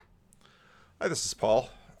Hi, this is Paul.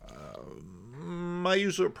 My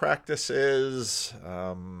usual practice is,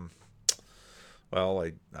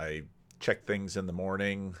 I check things in the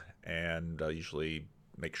morning and usually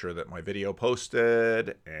make sure that my video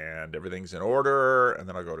posted and everything's in order. And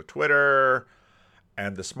then I'll go to Twitter.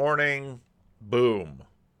 And this morning, boom.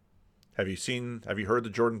 Have you heard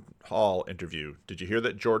the Jordan Hall interview? Did you hear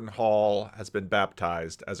that Jordan Hall has been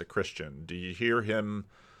baptized as a Christian? Do you hear him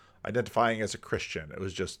identifying as a Christian? It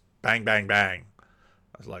was just bang, bang, bang.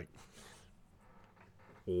 I was like,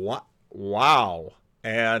 what? Wow.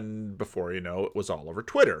 And before you know, it was all over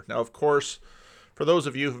Twitter. Now, of course, for those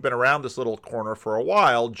of you who've been around this little corner for a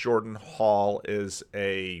while, Jordan Hall is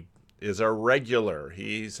a regular.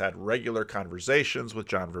 He's had regular conversations with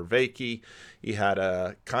John Vervaeke. He had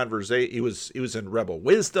a conversation. He was in Rebel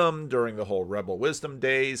Wisdom during the whole Rebel Wisdom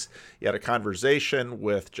days. He had a conversation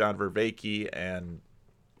with John Vervaeke and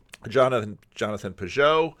Jonathan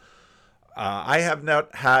Peugeot. I have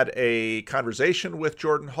not had a conversation with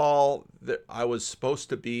Jordan Hall. I was supposed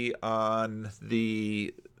to be on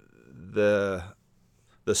the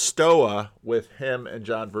Stoa with him and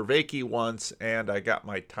John Vervaeke once, and I got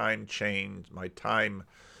my time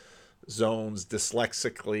zones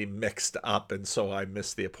dyslexically mixed up, and so I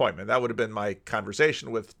missed the appointment. That would have been my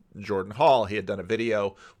conversation with Jordan Hall. He had done a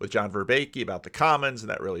video with John Vervaeke about the Commons, and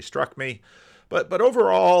that really struck me. But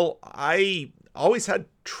overall, I always had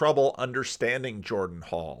trouble understanding Jordan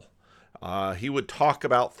Hall. He would talk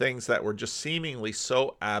about things that were just seemingly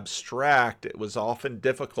so abstract. It was often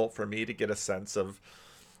difficult for me to get a sense of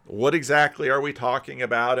what exactly are we talking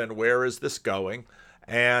about and where is this going.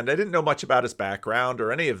 And I didn't know much about his background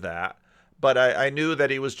or any of that, but I knew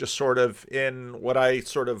that he was just sort of in what I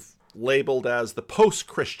sort of labeled as the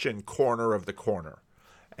post-Christian corner of the corner.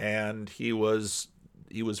 And he was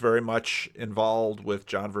very much involved with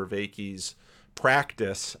John Vervaeke's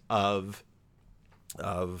practice of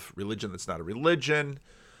religion that's not a religion.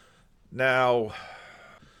 Now,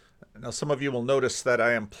 some of you will notice that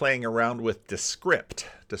I am playing around with Descript.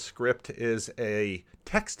 Descript is a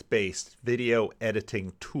text-based video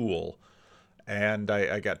editing tool. And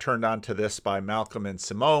I got turned on to this by Malcolm and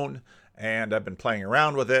Simone, and I've been playing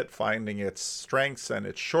around with it, finding its strengths and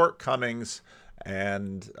its shortcomings.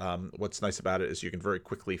 And what's nice about it is you can very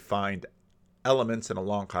quickly find elements in a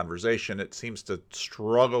long conversation. It seems to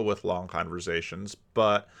struggle with long conversations,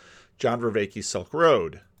 but John Vervaeke's Silk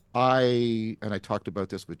Road. I talked about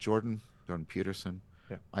this with Jordan Peterson.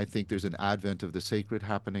 Yeah. I think there's an advent of the sacred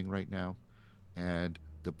happening right now. And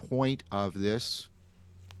the point of this,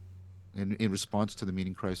 in response to the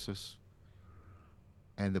meaning crisis,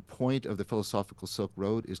 and the point of the philosophical Silk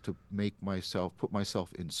Road is to put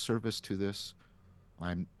myself in service to this.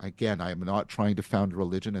 I am not trying to found a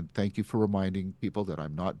religion, and thank you for reminding people that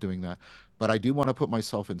I'm not doing that. But I do want to put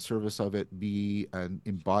myself in service of it, be an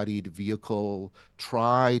embodied vehicle,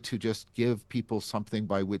 try to just give people something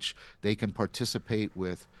by which they can participate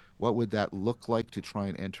with. What would that look like to try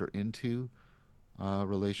and enter into a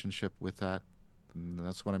relationship with that? And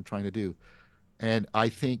that's what I'm trying to do. And I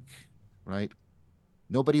think, right,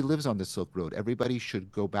 nobody lives on the Silk Road. Everybody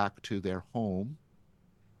should go back to their home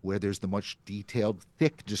where there's the much detailed,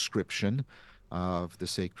 thick description of the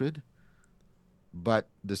sacred. But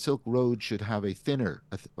the Silk Road should have a thinner.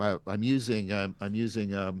 I'm using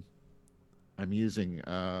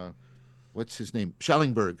what's his name,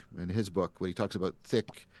 Schellenberg, in his book, when he talks about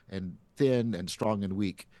thick and thin and strong and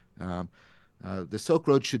weak. The Silk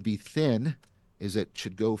Road should be thin, it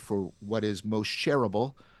should go for what is most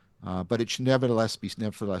shareable, but it should nevertheless be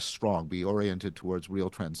strong, be oriented towards real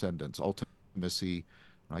transcendence, ultimacy,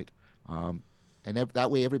 right? And that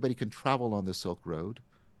way everybody can travel on the Silk Road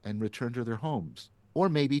and return to their homes, or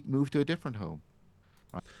maybe move to a different home.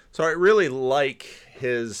 Right? So I really like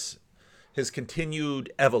his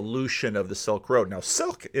continued evolution of the Silk Road. Now,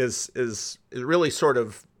 silk is really sort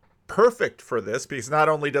of perfect for this, because not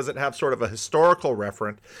only does it have sort of a historical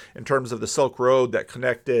referent in terms of the Silk Road that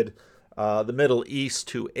connected the Middle East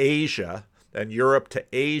to Asia and Europe to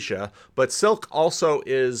Asia, but silk also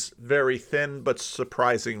is very thin but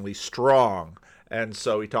surprisingly strong. And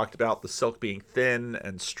so he talked about the silk being thin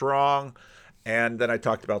and strong, and then I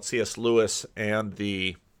talked about C.S. Lewis and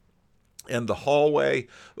the hallway.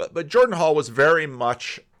 But Jordan Hall was very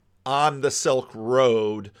much on the Silk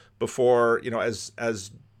Road before,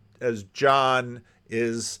 as John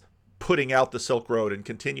is putting out the Silk Road and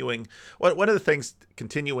continuing. One of the things,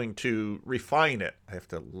 continuing to refine it. I have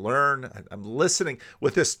to learn. I'm listening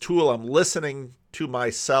with this tool. I'm listening to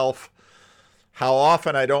myself. How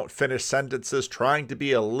often I don't finish sentences, trying to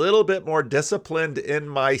be a little bit more disciplined in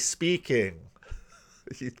my speaking.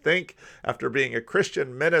 You think after being a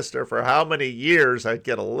Christian minister for how many years, I'd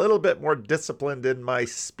get a little bit more disciplined in my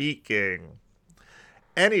speaking.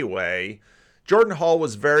 Anyway, Jordan Hall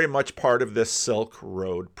was very much part of this Silk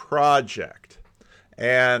Road project.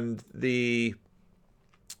 And the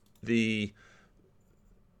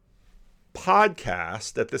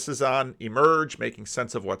podcast that this is on, Emerge, Making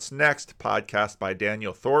Sense of What's Next, podcast by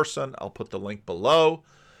Daniel Thorson. I'll put the link below.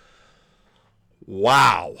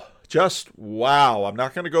 Wow. Just wow. I'm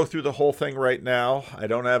not going to go through the whole thing right now. I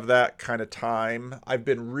don't have that kind of time. I've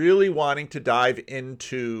been really wanting to dive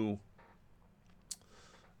into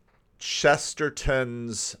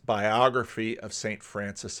Chesterton's biography of St.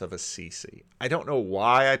 Francis of Assisi. I don't know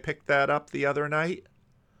why I picked that up the other night,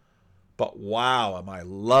 but wow, am I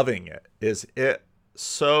loving it. Is it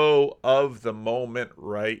so of the moment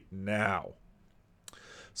right now?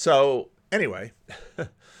 So anyway,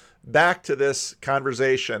 back to this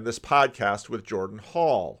conversation, this podcast with Jordan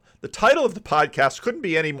Hall. The title of the podcast couldn't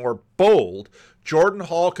be any more bold. Jordan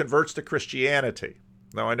Hall converts to Christianity.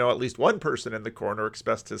 Now, I know at least one person in the corner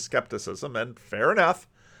expressed his skepticism, and fair enough.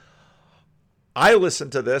 I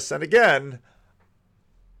listened to this, and again,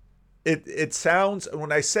 it sounds,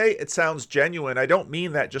 when I say it sounds genuine, I don't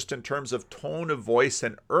mean that just in terms of tone of voice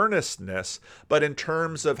and earnestness, but in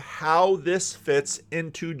terms of how this fits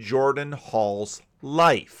into Jordan Hall's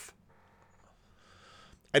life.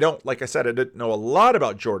 Like I said, I didn't know a lot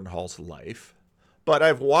about Jordan Hall's life, but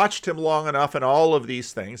I've watched him long enough in all of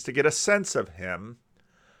these things to get a sense of him.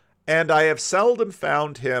 And I have seldom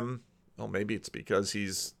found him, well, maybe it's because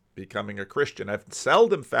he's becoming a Christian, I've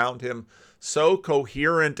seldom found him so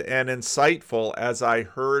coherent and insightful as I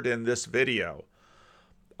heard in this video.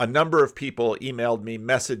 A number of people emailed me,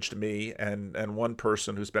 messaged me, and one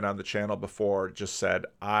person who's been on the channel before just said,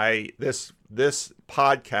 this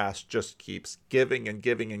podcast just keeps giving and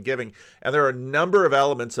giving and giving. And there are a number of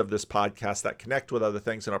elements of this podcast that connect with other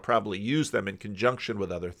things, and I'll probably use them in conjunction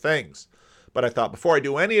with other things. But I thought before I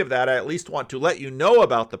do any of that, I at least want to let you know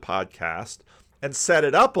about the podcast and set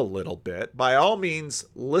it up a little bit. By all means,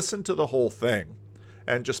 listen to the whole thing.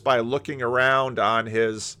 And just by looking around on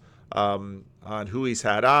his, on who he's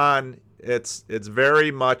had on, it's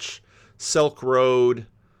very much Silk Road,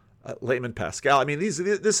 Layman Pascal. I mean, this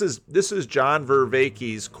is John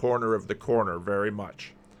Vervaeke's corner of the corner very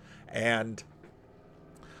much. And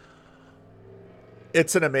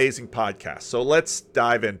it's an amazing podcast. So let's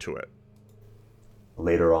dive into it.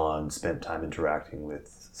 Later on, spent time interacting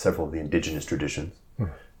with several of the indigenous traditions,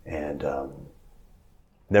 and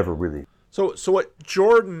never really. So what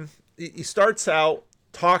Jordan, he starts out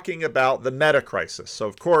talking about the meta crisis. So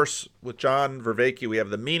of course, with John Vervaeke, we have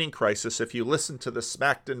the meaning crisis. If you listen to the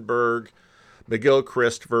Smachtenberg,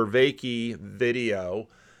 McGilchrist, Vervaeke video,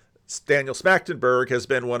 Daniel Smachtenberg has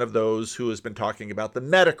been one of those who has been talking about the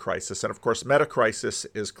meta crisis. And of course, meta crisis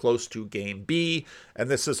is close to game B. And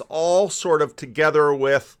this is all sort of together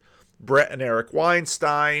with Brett and Eric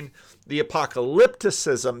Weinstein, the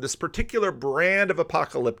apocalypticism, this particular brand of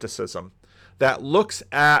apocalypticism that looks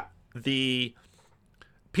at the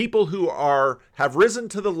people who have risen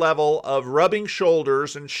to the level of rubbing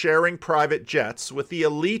shoulders and sharing private jets with the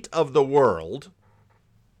elite of the world,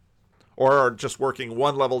 or are just working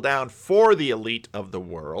one level down for the elite of the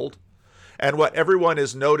world. And what everyone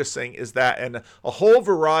is noticing is that in a whole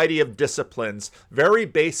variety of disciplines, very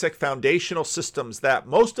basic foundational systems that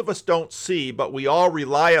most of us don't see, but we all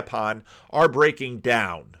rely upon, are breaking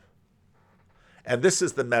down. And this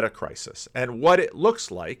is the meta crisis. And what it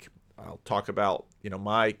looks like, I'll talk about,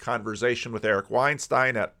 my conversation with Eric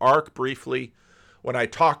Weinstein at ARC briefly. When I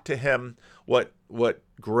talked to him, what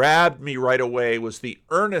grabbed me right away was the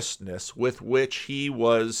earnestness with which he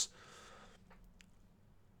was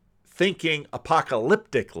thinking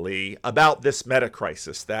apocalyptically about this meta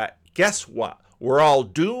crisis, that guess what? We're all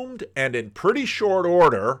doomed and in pretty short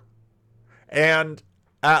order, and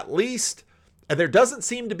there doesn't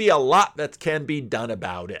seem to be a lot that can be done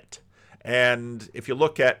about it. And if you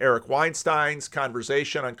look at Eric Weinstein's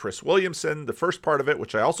conversation on Chris Williamson, the first part of it,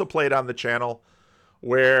 which I also played on the channel,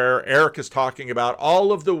 where Eric is talking about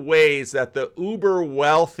all of the ways that the uber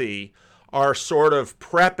wealthy are sort of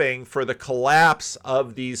prepping for the collapse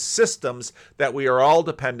of these systems that we are all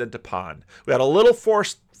dependent upon. We had a little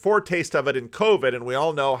foretaste of it in COVID, and we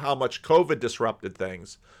all know how much COVID disrupted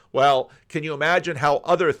things. Well, can you imagine how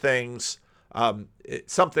other things,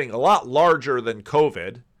 something a lot larger than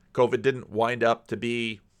COVID didn't wind up to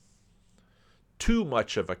be too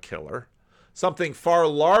much of a killer. Something far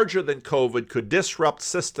larger than COVID could disrupt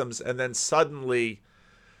systems, and then suddenly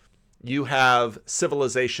you have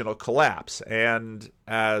civilizational collapse. And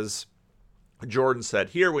as Jordan said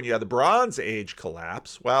here, when you had the Bronze Age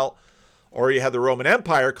collapse, well, or you had the Roman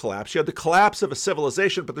Empire collapse, you had the collapse of a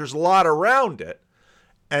civilization, but there's a lot around it.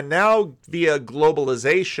 And now via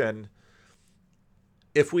globalization,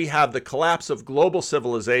 if we have the collapse of global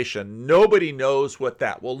civilization, nobody knows what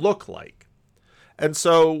that will look like. And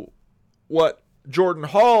so what Jordan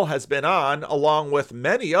Hall has been on, along with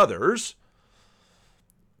many others,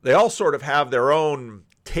 they all sort of have their own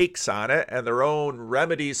takes on it and their own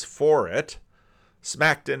remedies for it.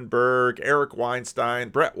 Smachtenberg, Eric Weinstein,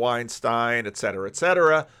 Brett Weinstein, et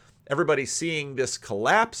cetera, everybody's seeing this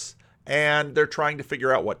collapse and they're trying to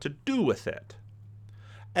figure out what to do with it.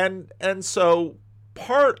 And so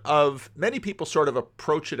part of, many people sort of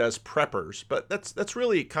approach it as preppers, but that's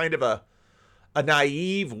really kind of a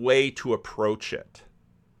naive way to approach it.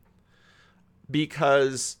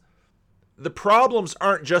 Because the problems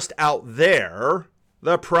aren't just out there,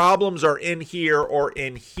 the problems are in here or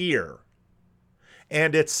in here.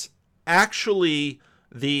 And it's actually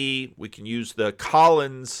we can use the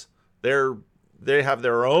Collins, they have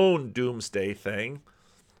their own doomsday thing,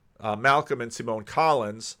 Malcolm and Simone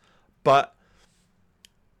Collins, but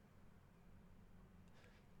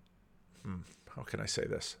how can I say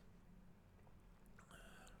this?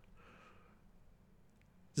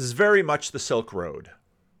 This is very much the Silk Road.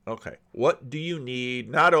 Okay, what do you need?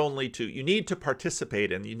 Not only you need to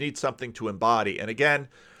participate in, you need something to embody. And again,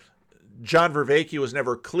 John Vervaeke was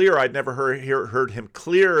never clear. I'd never heard him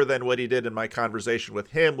clearer than what he did in my conversation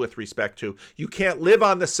with him with respect to, you can't live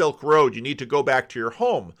on the Silk Road. You need to go back to your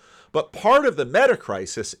home. But part of the meta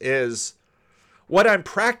crisis is what I'm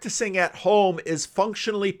practicing at home is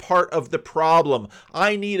functionally part of the problem.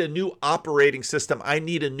 I need a new operating system. I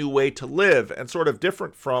need a new way to live. And sort of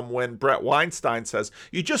different from when Brett Weinstein says,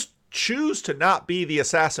 you just choose to not be the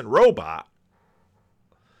assassin robot.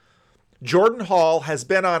 Jordan Hall has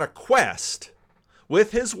been on a quest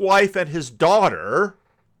with his wife and his daughter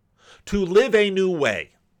to live a new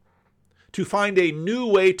way, to find a new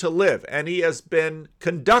way to live. And he has been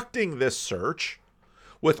conducting this search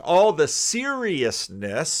with all the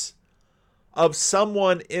seriousness of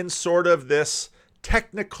someone in sort of this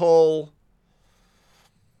technical,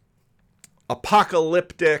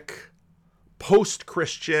 apocalyptic,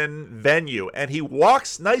 post-Christian venue. And he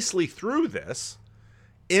walks nicely through this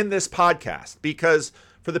in this podcast, because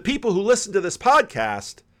for the people who listen to this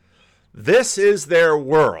podcast, this is their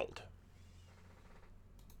world.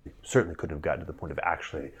 Certainly couldn't have gotten to the point of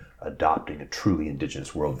actually adopting a truly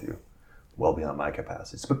indigenous worldview, well beyond my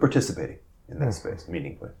capacities, but participating in that space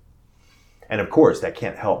meaningfully. And of course, that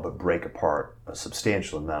can't help but break apart a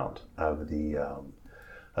substantial amount of the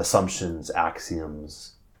assumptions,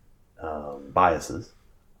 axioms, biases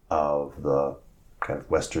of the kind of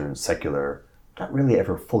Western secular, not really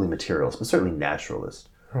ever fully materialist, but certainly naturalist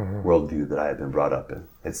worldview that I have been brought up in.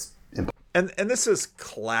 It's and this is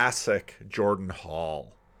classic Jordan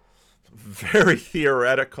Hall, very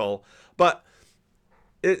theoretical, but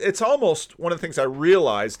it's almost one of the things I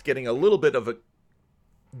realized getting a little bit of a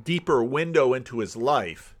deeper window into his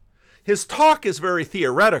life. His talk is very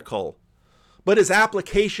theoretical, but his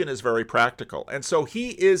application is very practical. And so he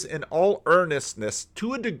is in all earnestness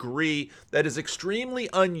to a degree that is extremely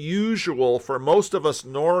unusual for most of us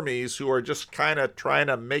normies who are just kind of trying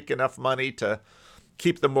to make enough money to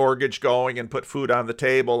keep the mortgage going and put food on the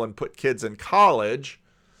table and put kids in college.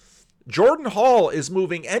 Jordan Hall is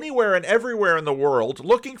moving anywhere and everywhere in the world,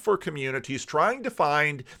 looking for communities, trying to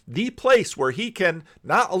find the place where he can,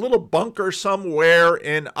 not a little bunker somewhere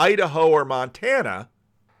in Idaho or Montana,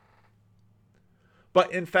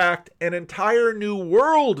 but in fact, an entire new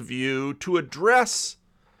worldview to address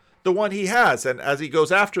the one he has. And as he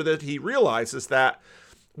goes after that, he realizes that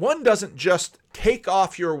one doesn't just take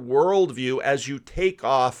off your worldview as you take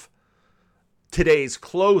off today's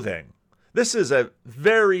clothing. This is a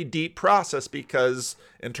very deep process because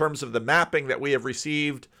in terms of the mapping that we have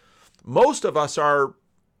received, most of us are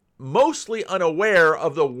mostly unaware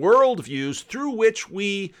of the worldviews through which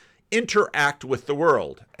we interact with the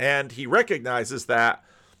world. And he recognizes that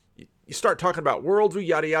you start talking about worldview,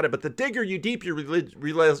 yada, yada, but the digger you deep, you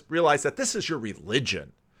realize that this is your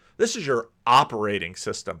religion. This is your operating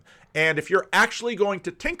system. And if you're actually going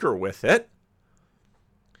to tinker with it,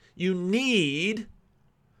 you need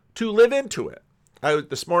to live into it.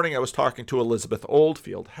 This morning I was talking to Elizabeth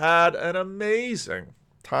Oldfield, had an amazing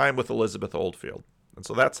time with Elizabeth Oldfield. And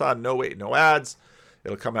so that's on No Wait, No Ads.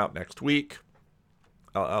 It'll come out next week.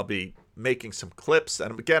 I'll be making some clips.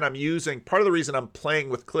 And again, part of the reason I'm playing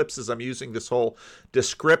with clips is I'm using this whole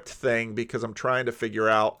Descript thing because I'm trying to figure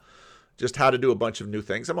out just how to do a bunch of new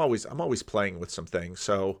things. I'm always playing with some things.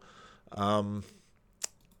 So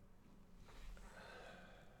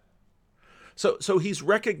So he's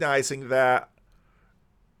recognizing that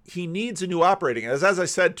he needs a new operating, as I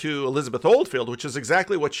said to Elizabeth Oldfield, which is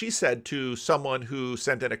exactly what she said to someone who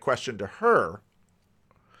sent in a question to her.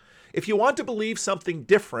 If you want to believe something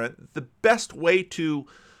different, the best way to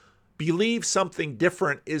believe something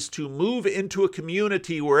different is to move into a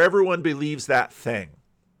community where everyone believes that thing.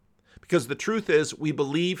 Because the truth is, we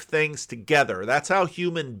believe things together. That's how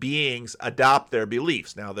human beings adopt their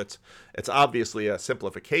beliefs. Now, it's obviously a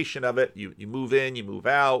simplification of it. You move in, you move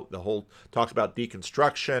out. The whole talk about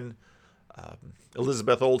deconstruction.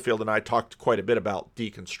 Elizabeth Oldfield and I talked quite a bit about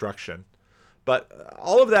deconstruction. But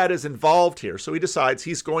all of that is involved here. So he decides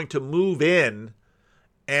he's going to move in,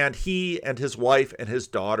 and he and his wife and his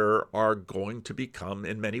daughter are going to become,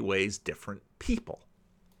 in many ways, different people.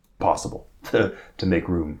 Possible to make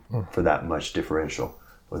room for that much differential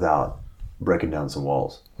without breaking down some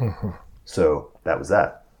walls. Mm-hmm. So that was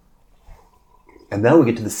that. And now we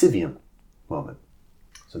get to the Sivium moment.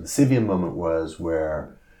 So the Sivium moment was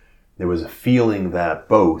where there was a feeling that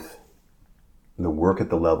both the work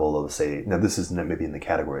at the level of, say, now this is maybe in the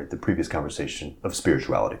category, the previous conversation of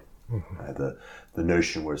spirituality. Mm-hmm. The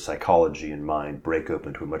notion where psychology and mind break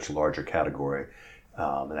open to a much larger category.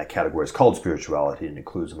 And that category is called spirituality and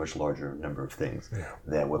includes a much larger number of things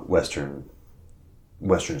than what Westerners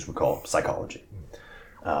would call psychology.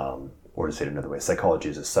 Or to say it another way, psychology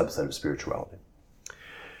is a subset of spirituality.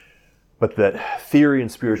 But that theory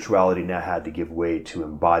and spirituality now had to give way to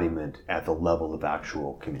embodiment at the level of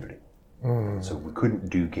actual community. Mm. So we couldn't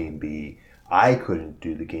do Game B. I couldn't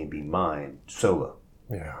do the Game B mind solo.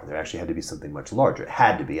 Yeah. There actually had to be something much larger. It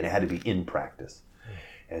had to be, and it had to be in practice.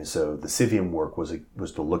 And so the Sivium work was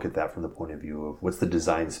to look at that from the point of view of what's the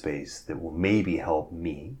design space that will maybe help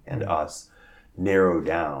me and us narrow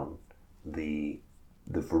down the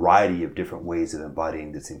variety of different ways of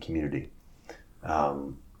embodying this in community.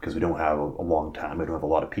 Because we don't have a long time. We don't have a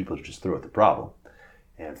lot of people to just throw at the problem.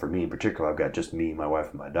 And for me in particular, I've got just me, my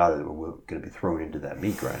wife, and my daughter that we're going to be thrown into that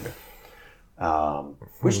meat grinder.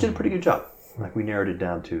 Which did a pretty good job. Like we narrowed it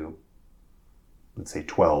down to, let's say,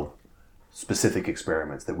 12 specific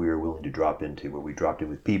experiments that we were willing to drop into, where we dropped in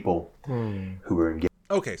with people who were engaged.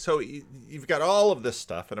 Okay, so you've got all of this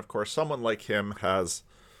stuff, and of course, someone like him has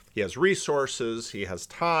resources, he has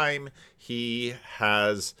time, he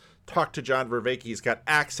has talked to John Vervaeke, he's got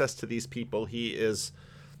access to these people, he is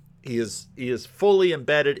fully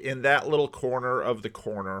embedded in that little corner of the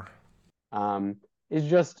corner. It's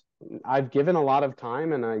just I've given a lot of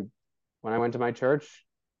time, and when I went to my church,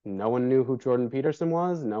 no one knew who Jordan Peterson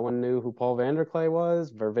was. No one knew who Paul Vanderklay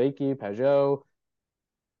was, Vervaeke, Pageau.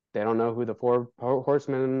 They don't know who the four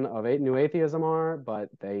horsemen of New Atheism are, but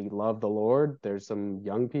they love the Lord. There's some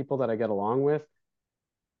young people that I get along with,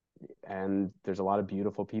 and there's a lot of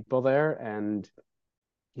beautiful people there. And,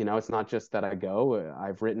 it's not just that I go.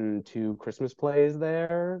 I've written 2 Christmas plays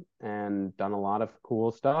there and done a lot of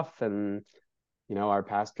cool stuff. And, our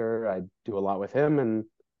pastor, I do a lot with him. And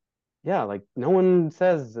yeah, like no one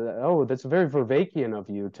says, oh, that's very Vervaekean of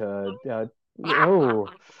you to,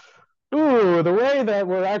 the way that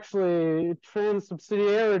we're actually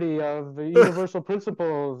transubsidiarity of the universal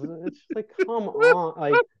principles. It's like, come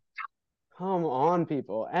on,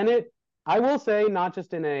 people. And I will say, not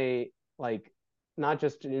just in a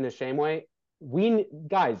shame way.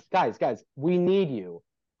 Guys, we need you.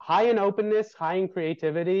 High in openness, high in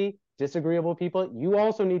creativity, disagreeable people. You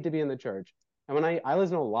also need to be in the church. And when I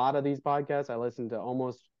listen to a lot of these podcasts, I listen to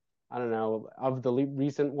almost, I don't know, of the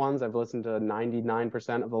recent ones, I've listened to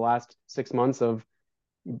 99% of the last 6 months of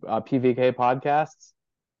PVK podcasts.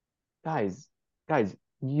 Guys,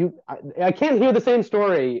 I can't hear the same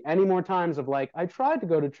story any more times of like, I tried to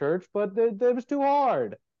go to church, but it was too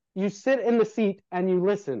hard. You sit in the seat and you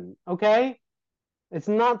listen, okay? It's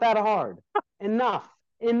not that hard. Enough.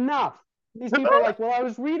 These people are like, well, I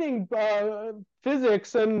was reading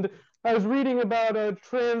physics and I was reading about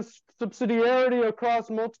transubsidiarity across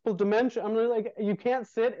multiple dimensions. I'm like, you can't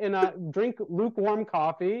drink lukewarm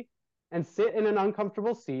coffee and sit in an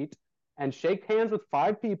uncomfortable seat and shake hands with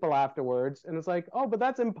 5 people afterwards. And it's like, oh, but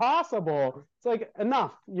that's impossible. It's like,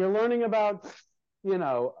 enough. You're learning about,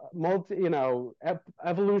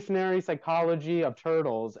 evolutionary psychology of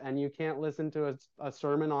turtles, and you can't listen to a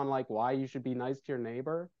sermon on like why you should be nice to your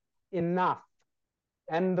neighbor. Enough.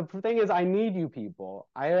 And the thing is, I need you people.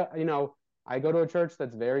 I go to a church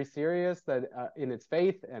that's very serious that in its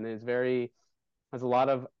faith and has a lot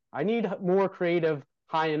of, I need more creative,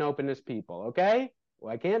 high in openness people. Okay.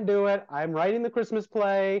 Well, I can't do it. I'm writing the Christmas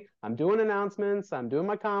play. I'm doing announcements. I'm doing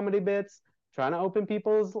my comedy bits, trying to open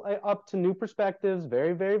people's up to new perspectives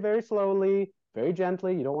very, very, very slowly, very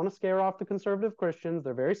gently. You don't want to scare off the conservative Christians.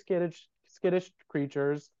 They're very skittish skittish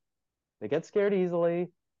creatures. They get scared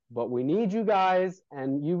easily, but we need you guys.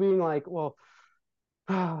 And you being like, well,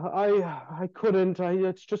 I couldn't.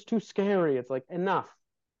 It's just too scary. It's like, enough.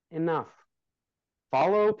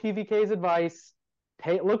 Follow PVK's advice.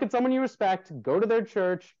 Look at someone you respect. Go to their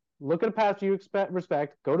church. Look at a pastor you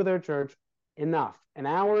respect. Go to their church. Enough. An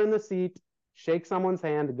hour in the seat. Shake someone's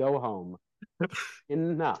hand. Go home.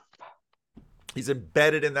 Enough. He's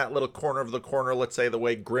embedded in that little corner of the corner, let's say the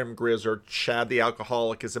way Grim Grizz or Chad the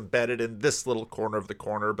Alcoholic is embedded in this little corner of the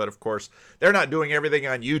corner. But of course, they're not doing everything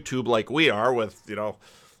on YouTube like we are with,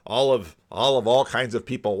 all kinds of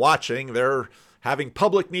people watching. They're having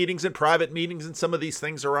public meetings and private meetings, and some of these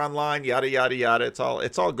things are online, yada, yada, yada.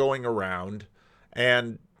 It's all going around,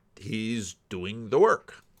 and he's doing the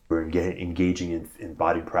work. We're engaging in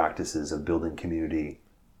embodied practices of building community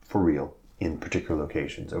for real in particular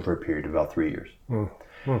locations over a period of about 3 years.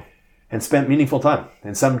 And spent meaningful time.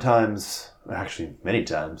 And sometimes, actually many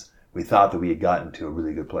times, we thought that we had gotten to a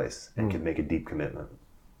really good place and could make a deep commitment.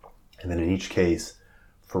 And then in each case,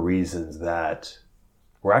 for reasons that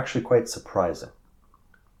were actually quite surprising.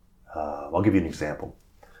 I'll give you an example.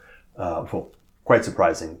 Quite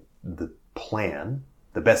surprising, the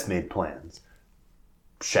best made plans,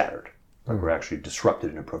 shattered. Like were actually disrupted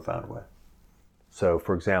in a profound way. So,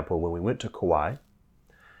 for example, when we went to Kauai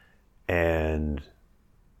and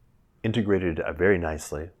integrated very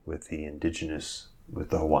nicely with the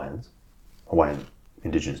Hawaiian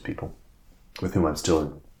indigenous people, with whom I'm still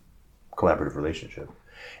in collaborative relationship,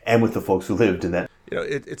 and with the folks who lived in that.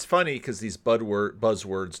 It's funny because these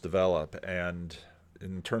buzzwords develop, and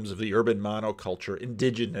in terms of the urban monoculture,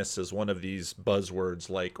 indigenous is one of these buzzwords,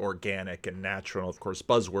 like organic and natural. Of course,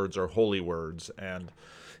 buzzwords are holy words, and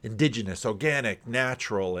indigenous, organic,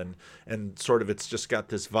 natural, and sort of it's just got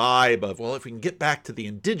this vibe of, well, if we can get back to the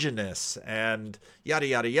indigenous and yada,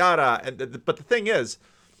 yada, yada. But the thing is,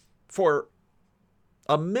 for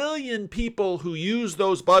 1 million people who use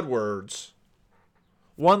those buzzwords,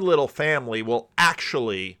 one little family will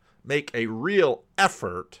actually make a real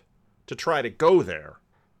effort to try to go there.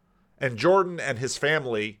 And Jordan and his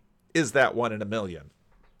family is that 1 in 1 million.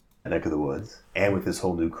 Neck of the woods, and with this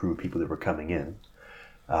whole new crew of people that were coming in,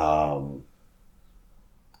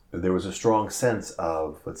 there was a strong sense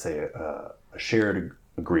of, let's say, a shared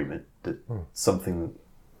agreement that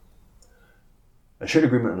a shared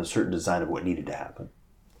agreement on a certain design of what needed to happen,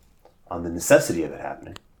 on the necessity of it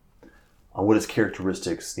happening, on what its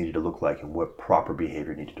characteristics needed to look like and what proper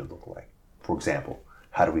behavior needed to look like. For example,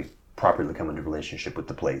 how do we properly come into relationship with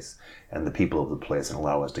the place and the people of the place and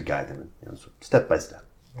allow us to guide them, step by step.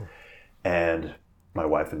 And my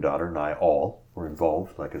wife and daughter and I all were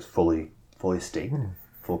involved, like as fully staked,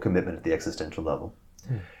 full commitment at the existential level.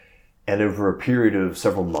 And over a period of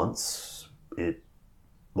several months,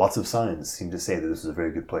 lots of signs seemed to say that this is a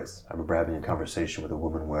very good place. I remember having a conversation with a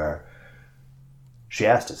woman where she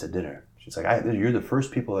asked us at dinner, she's like, you're the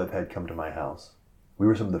first people I've had come to my house. We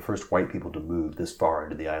were some of the first white people to move this far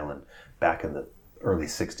into the island back in the early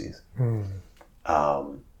 60s.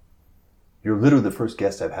 You're literally the first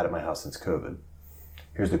guest I've had at my house since COVID.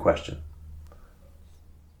 Here's the question.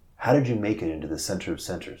 How did you make it into the center of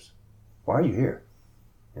centers? Why are you here?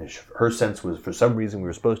 And her sense was, for some reason, we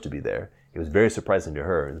were supposed to be there. It was very surprising to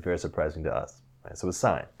her. It was very surprising to us. Right? So a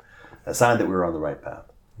sign that we were on the right path.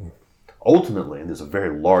 Ultimately, and there's a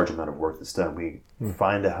very large amount of work that's done, we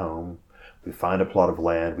find a home, we find a plot of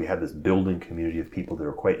land, we have this building community of people that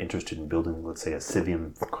are quite interested in building, let's say, a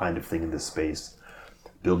civium kind of thing in this space,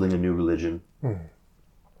 building a new religion.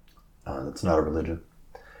 That's not a religion.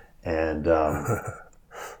 And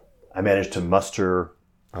I managed to muster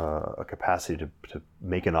a capacity to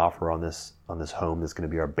make an offer on this home that's going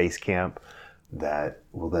to be our base camp that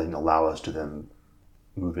will then allow us to then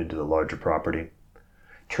move into the larger property.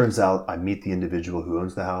 Turns out I meet the individual who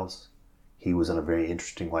owns the house. He was on a very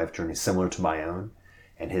interesting life journey similar to my own,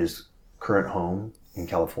 and his current home in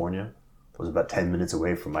California was about 10 minutes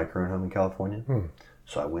away from my current home in California.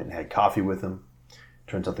 So I went and had coffee with him.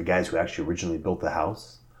 Turns out the guys who actually originally built the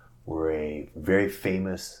house were a very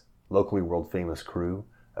famous, locally world famous crew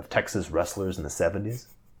of Texas wrestlers in the 70s,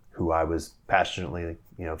 who I was passionately,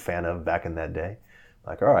 fan of back in that day.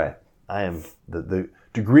 Like, all right, I am the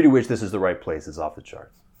degree to which this is the right place is off the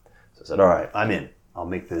charts. So I said, all right, I'm in. I'll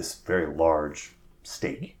make this very large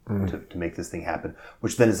stake to make this thing happen,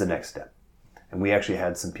 which then is the next step. And we actually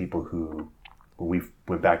had some people who, when we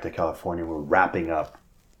went back to California, were wrapping up,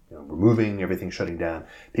 we're moving, everything shutting down,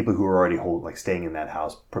 people who were already staying in that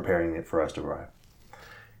house, preparing it for us to arrive.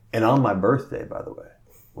 And on my birthday, by the way,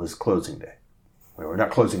 was closing day.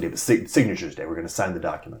 Not closing day, but signatures day. We're going to sign the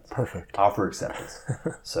documents. Perfect. Offer acceptance.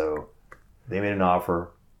 So They made an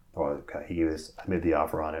offer, or I made the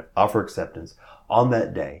offer on it, offer acceptance. On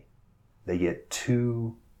that day, they get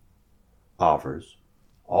 2 offers,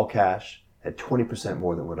 all cash, at 20%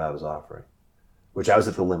 more than what I was offering, which I was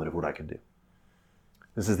at the limit of what I could do.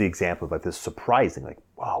 This is the example of like this surprising, like,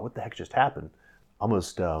 wow, what the heck just happened?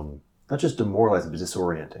 Almost not just demoralizing, but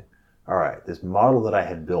disorienting. All right, this model that I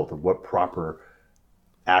had built of what proper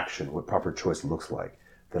action, what proper choice looks like,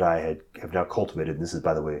 that I have now cultivated, and this is,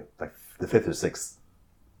 by the way, like the 5th or 6th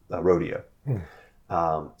rodeo,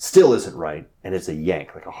 still isn't right, and it's a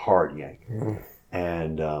yank, like a hard yank.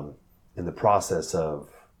 And in the process of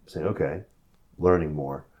saying, okay, learning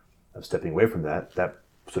more, of stepping away from that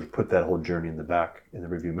sort of put that whole journey in the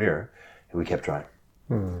rearview mirror, and we kept trying.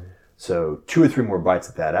 So 2 or 3 more bites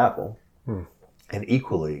at that apple, and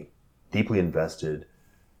equally deeply invested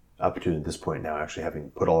up to this point now, actually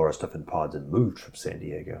having put all our stuff in pods and moved from San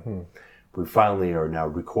Diego. We finally are now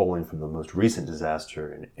recoiling from the most recent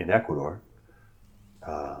disaster in Ecuador,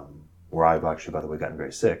 where I've actually, by the way, gotten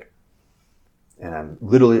very sick. And I'm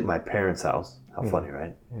literally at my parents' house. How funny,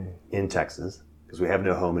 right? In Texas, because we have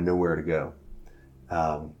no home and nowhere to go.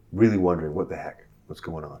 Really wondering what the heck, what's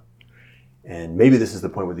going on. And maybe this is the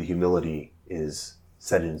point where the humility is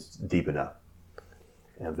set in deep enough.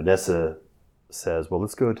 And Vanessa says, well,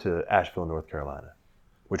 let's go to Asheville, North Carolina,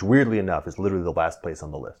 which weirdly enough is literally the last place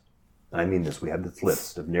on the list. And I mean this, we have this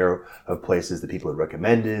list of places that people had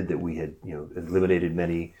recommended, that we had, eliminated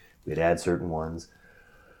many, we had added certain ones.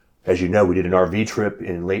 As you know, we did an RV trip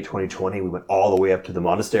in late 2020. We went all the way up to the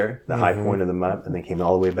monastery, the high point of the map, and then came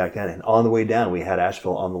all the way back down. And on the way down, we had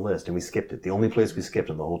Asheville on the list, and we skipped it. The only place we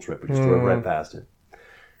skipped on the whole trip. We just drove right past it.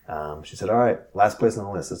 She said, all right, last place on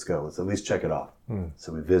the list, let's go. Let's at least check it off.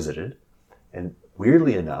 So we visited. And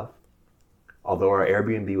weirdly enough, although our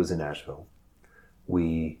Airbnb was in Asheville,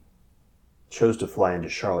 we chose to fly into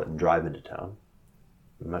Charlotte and drive into town.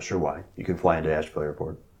 I'm not sure why. You can fly into Asheville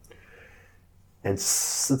Airport. And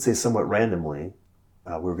let's say somewhat randomly,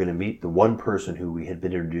 we were going to meet the one person who we had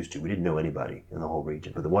been introduced to. We didn't know anybody in the whole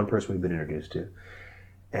region, but the one person we'd been introduced to.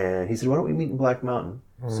 And he said, why don't we meet in Black Mountain?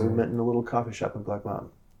 So we met in a little coffee shop in Black Mountain,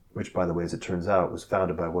 which, by the way, as it turns out, was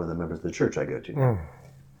founded by one of the members of the church I go to.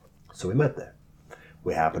 So we met there.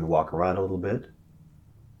 We happened to walk around a little bit.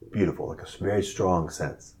 Beautiful, like a very strong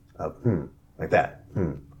sense of, like that.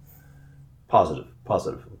 Positive.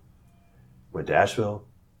 Went to Asheville.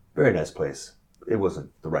 Very nice place. It wasn't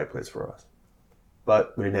the right place for us.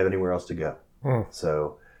 But we didn't have anywhere else to go.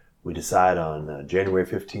 So we decided on January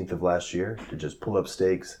 15th of last year to just pull up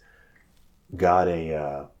stakes, got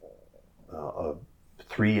a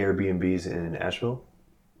 3 Airbnbs in Asheville,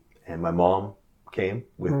 and my mom came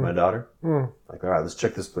with my daughter. Like, all right, let's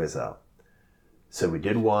check this place out. So we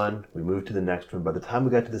did one, we moved to the next one. By the time we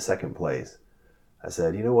got to the second place, I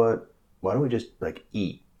said, you know what? Why don't we just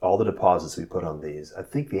eat all the deposits we put on these? I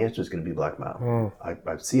think the answer is going to be Black Mountain.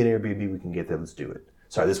 I see an Airbnb, we can get there, let's do it.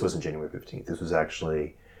 Sorry, this wasn't January 15th. This was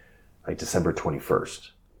actually like December 21st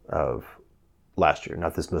of last year.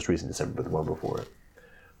 Not this most recent December, but the one before it.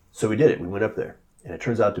 So we did it. We went up there. And it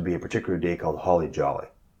turns out to be a particular day called Holly Jolly,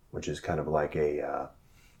 which is kind of like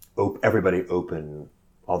everybody open,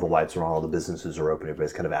 all the lights are on, all the businesses are open,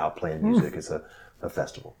 everybody's kind of out playing music. It's a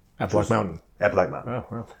festival. At Black Mountain. At Black Mountain. Oh,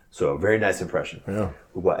 wow. So a very nice impression. Yeah.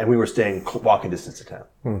 And we were staying walking distance to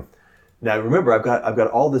town. Now remember, I've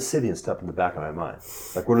got all the Sivian stuff in the back of my mind.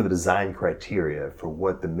 Like, what are the design criteria for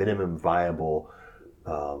what the minimum viable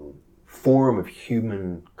form of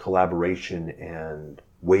human collaboration and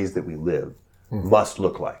ways that we live must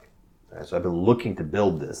look like? Right, so I've been looking to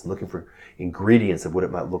build this, looking for ingredients of what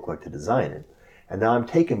it might look like to design it. And now I'm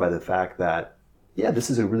taken by the fact that, yeah, this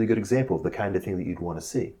is a really good example of the kind of thing that you'd want to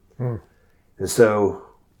see. And so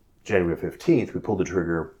January 15th, we pulled the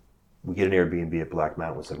trigger. We get an Airbnb at Black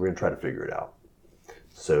Mountain. We said, we're going to try to figure it out.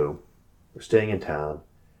 So we're staying in town.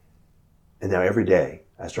 And now every day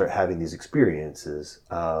I start having these experiences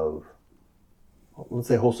of, let's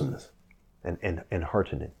say, wholesomeness and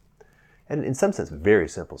heartening. And in some sense, very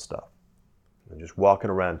simple stuff. I'm just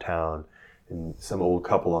walking around town, and some old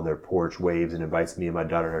couple on their porch waves and invites me and my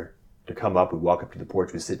daughter to come up. We walk up to the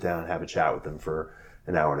porch, we sit down and have a chat with them for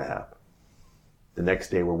an hour and a half. The next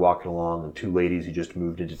day we're walking along, and 2 ladies who just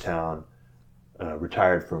moved into town,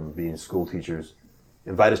 retired from being school teachers,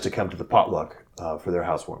 invite us to come to the potluck for their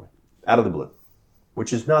housewarming, out of the blue,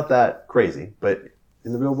 which is not that crazy, but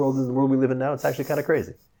in the real world, in the world we live in now, it's actually kind of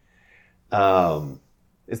crazy.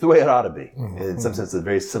 It's the way it ought to be. In some sense, it's a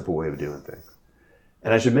very simple way of doing things.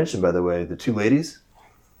 And I should mention, by the way, the 2 ladies,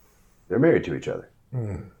 they're married to each other.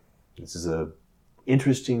 This is a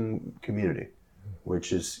interesting community,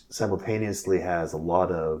 which is simultaneously has a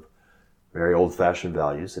lot of very old-fashioned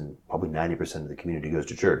values, and probably 90% of the community goes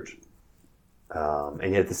to church.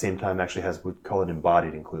 And yet at the same time actually has what we call it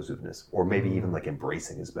embodied inclusiveness, or maybe even like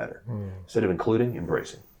embracing is better. Instead of including,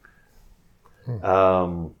 embracing.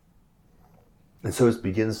 And so it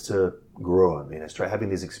begins to grow on me. I start having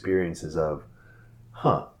these experiences of,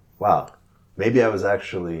 wow, maybe I was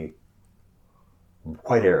actually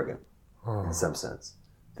quite arrogant in some sense,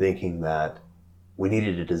 thinking that we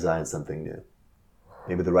needed to design something new.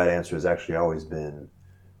 Maybe the right answer has actually always been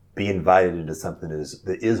be invited into something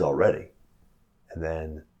that is already, and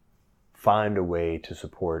then find a way to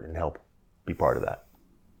support and help be part of that,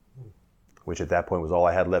 which at that point was all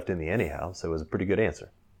I had left in me anyhow, so it was a pretty good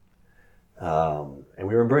answer. And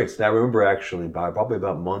we were embraced. And I remember actually by probably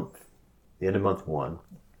about the end of month 1,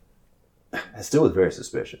 I still was very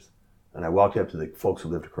suspicious. And I walked up to the folks who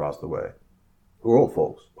lived across the way, who were old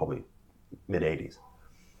folks, probably mid-80s.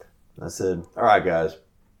 And I said, all right, guys,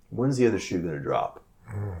 when's the other shoe going to drop?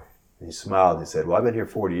 And he smiled and he said, well, I've been here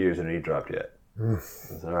 40 years and it ain't dropped yet. I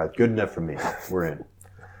said, all right, good enough for me. We're in.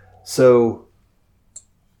 So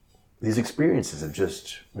these experiences of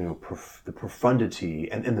just, the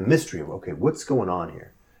profundity and the mystery of, okay, what's going on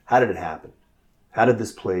here? How did it happen? How did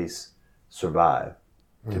this place survive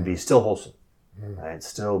to be still wholesome? Right?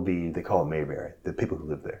 Still be, they call it Mayberry, the people who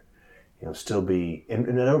live there. Still be, and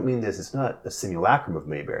I don't mean this, it's not a simulacrum of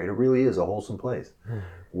Mayberry. It really is a wholesome place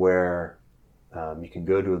where you can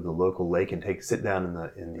go to the local lake and sit down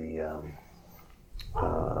in the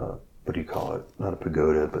what do you call it? Not a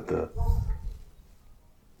pagoda, but the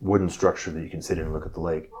wooden structure that you can sit in and look at the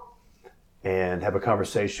lake, and have a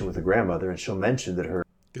conversation with the grandmother, and she'll mention that her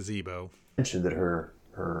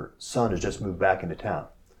son has just moved back into town.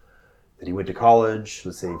 That he went to college.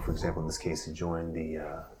 Let's say, for example, in this case, he joined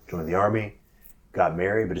the army, got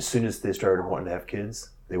married, but as soon as they started wanting to have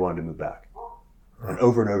kids, they wanted to move back. And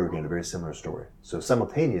over again, a very similar story. So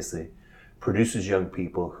simultaneously produces young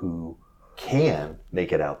people who can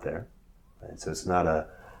make it out there. Right? So it's not a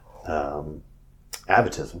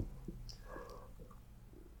atavism.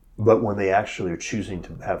 But when they actually are choosing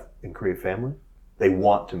to have and create family, they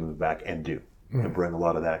want to move back and do. And bring a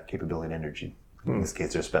lot of that capability and energy, in this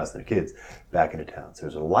case their spouse and their kids, back into town. So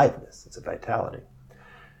there's a aliveness, it's a vitality.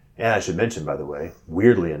 And I should mention, by the way,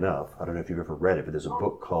 weirdly enough, I don't know if you've ever read it, but there's a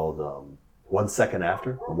book called 1 Second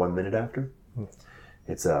After, or 1 Minute After.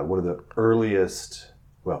 It's one of the earliest,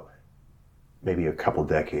 well, maybe a couple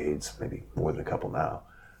decades, maybe more than a couple now,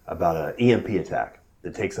 about an EMP attack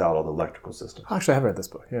that takes out all the electrical systems. Actually, I have read this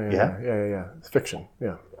book. Yeah. It's fiction.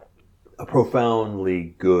 Yeah. A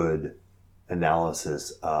profoundly good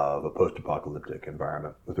analysis of a post-apocalyptic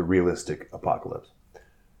environment with a realistic apocalypse,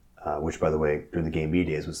 which, by the way, during the Game B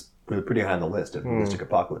days was pretty high on the list of realistic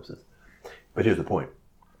apocalypses. But here's the point.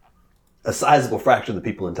 A sizable fraction of the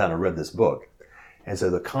people in town have read this book. And so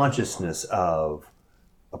the consciousness of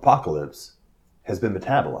apocalypse has been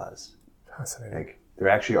metabolized. Fascinating. Like, there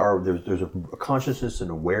actually are, there's a consciousness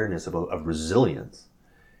and awareness of resilience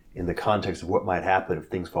in the context of what might happen if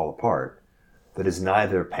things fall apart that is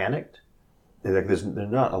neither panicked. There's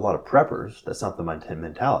not a lot of preppers. That's not the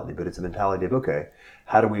mentality, but it's a mentality of, okay,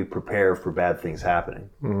 how do we prepare for bad things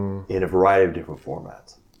happening in a variety of different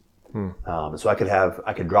formats? So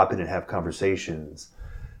I could drop in and have conversations,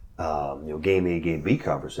 game A, game B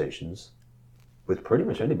conversations with pretty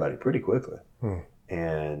much anybody pretty quickly.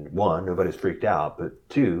 And one, nobody's freaked out, but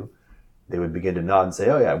two, they would begin to nod and say,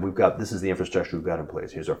 oh yeah, this is the infrastructure we've got in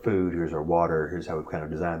place. Here's our food, here's our water, here's how we've kind of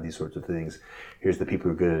designed these sorts of things. Here's the people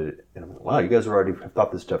who are good at it. And I'm like, wow, you guys already have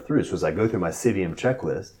thought this stuff through. So as I go through my CVM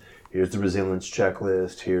checklist, here's the resilience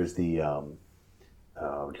checklist, here's the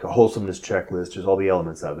wholesomeness checklist, here's all the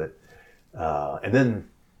elements of it. And then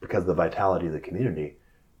because of the vitality of the community,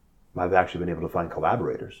 I've actually been able to find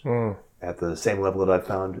collaborators at the same level that I've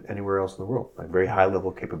found anywhere else in the world, like very high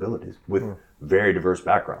level capabilities with very diverse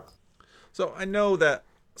backgrounds. So I know that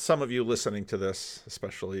some of you listening to this,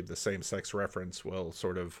 especially the same-sex reference, will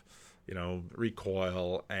sort of,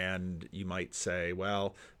 recoil, and you might say,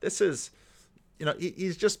 well, this is,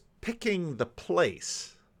 he's just picking the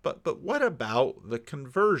place. But what about the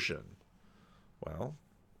conversion? Well,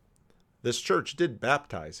 this church did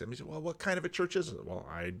baptize him. He said, well, what kind of a church is it? Well,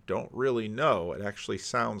 I don't really know. It actually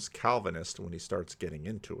sounds Calvinist when he starts getting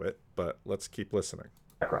into it, but let's keep listening.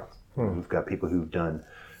 Backgrounds. We've got people who've done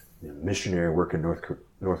missionary work in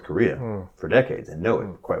North Korea for decades and know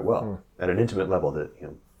it quite well at an intimate level that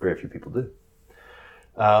very few people do.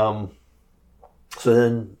 So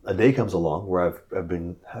then a day comes along where I've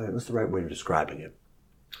been, what's the right way of describing it?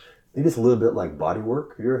 maybe it's a little bit like body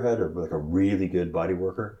work. Have you ever had like a really good body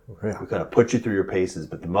worker? Yeah. Who kind of put you through your paces,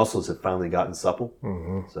 but the muscles have finally gotten supple.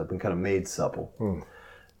 Mm-hmm. So I've been kind of made supple. Mm.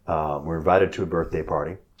 We're invited to a birthday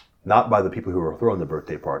party, not by the people who are throwing the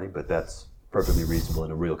birthday party, but that's perfectly reasonable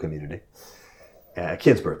in a real community. A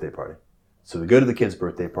kid's birthday party. So we go to the kid's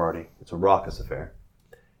birthday party. It's a raucous affair.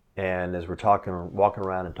 And as we're walking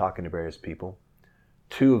around and talking to various people,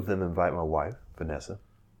 two of them invite my wife, Vanessa,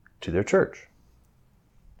 to their church.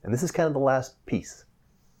 And this is kind of the last piece,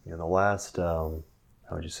 the last, how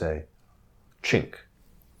would you say, chink.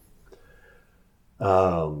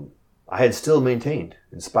 I had still maintained,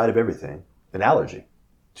 in spite of everything, an allergy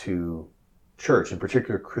to church, in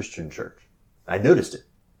particular Christian church. I noticed it,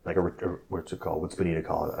 like what's it called? What's Benita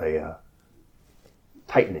call it? A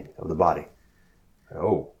tightening of the body.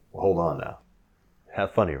 Oh, well, hold on now. How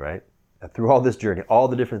funny, right? Through all this journey, all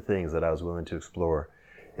the different things that I was willing to explore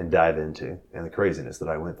and dive into, and the craziness that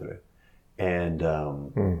I went through. And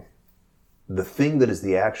the thing that is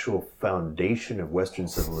the actual foundation of Western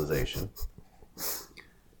civilization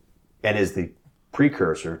and is the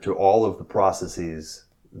precursor to all of the processes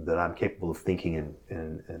that I'm capable of thinking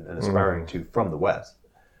and aspiring to from the West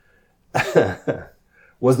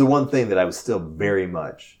was the one thing that I was still very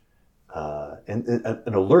much,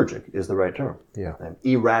 and allergic is the right term. Yeah. I'm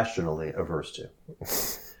irrationally averse to.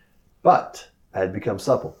 But I had become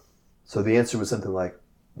supple. So the answer was something like,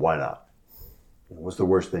 why not? What's the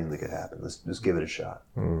worst thing that could happen? Let's just give it a shot.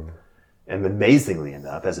 And amazingly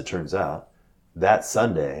enough, as it turns out, that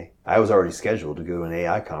Sunday, I was already scheduled to go to an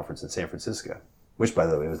AI conference in San Francisco, which, by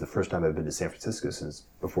the way, was the first time I've been to San Francisco since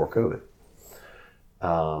before COVID.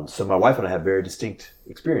 So my wife and I have very distinct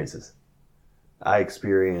experiences. I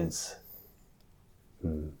experience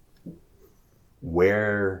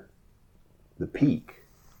where the peak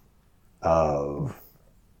of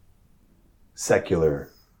secular,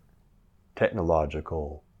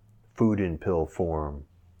 technological, food in pill form,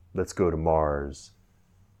 let's go to Mars,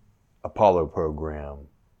 Apollo program,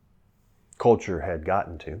 culture had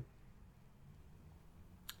gotten to.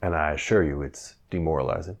 And I assure you it's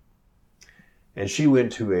demoralizing. And she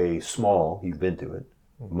went to a small, you've been to it,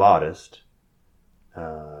 modest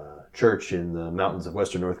church in the mountains of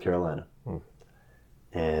western North Carolina.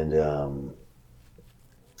 And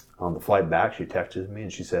on the flight back, she texted me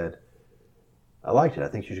and she said, I liked it. I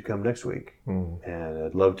think you should come next week. And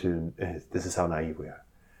I'd love to, this is how naive we are.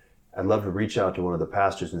 I'd love to reach out to one of the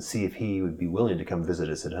pastors and see if he would be willing to come visit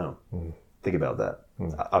us at home. Think about that.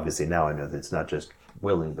 Obviously, now I know that it's not just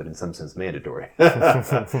willing, but in some sense mandatory.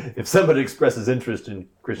 If somebody expresses interest in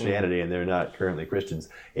Christianity and they're not currently Christians,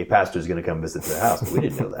 a pastor is going to come visit their house. But we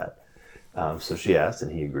didn't know that. So she asked,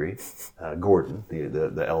 and he agreed. Gordon,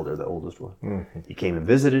 the elder, the oldest one, he came and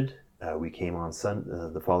visited. We came on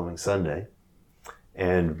the following Sunday,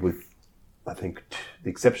 and with, I think, the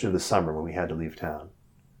exception of the summer when we had to leave town,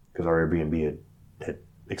 because our Airbnb had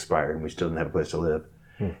expired and we still didn't have a place to live.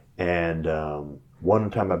 And one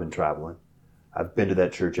time I've been traveling. I've been to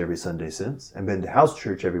that church every Sunday since, and been to house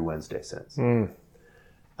church every Wednesday since. And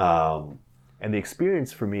the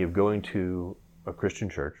experience for me of going to a Christian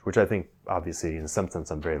church, which I think, obviously, in some sense,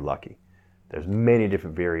 I'm very lucky. There's many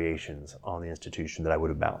different variations on the institution that I would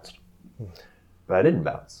have bounced. But I didn't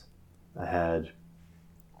bounce. I had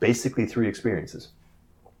basically 3 experiences.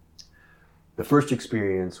 The first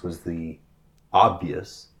experience was the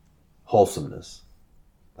obvious wholesomeness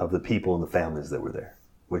of the people and the families that were there,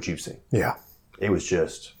 which you've seen. Yeah. It was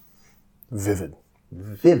just Vivid.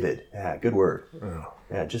 Yeah, good word. Yeah.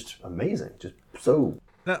 Yeah, just amazing. Just so.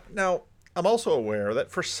 Now, I'm also aware that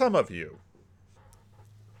for some of you,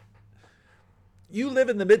 you live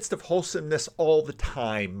in the midst of wholesomeness all the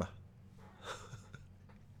time.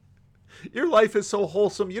 Your life is so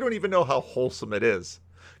wholesome, you don't even know how wholesome it is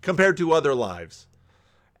compared to other lives.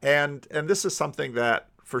 And this is something that,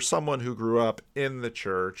 for someone who grew up in the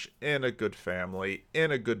church, in a good family,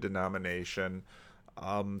 in a good denomination,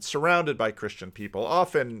 surrounded by Christian people,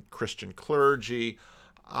 often Christian clergy,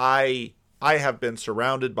 I have been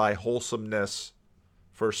surrounded by wholesomeness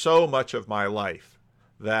for so much of my life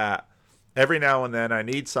that every now and then I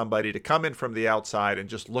need somebody to come in from the outside and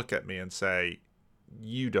just look at me and say,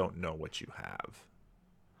 you don't know what you have.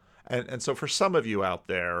 And so for some of you out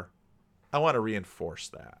there, I want to reinforce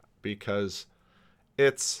that, because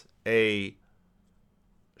it's a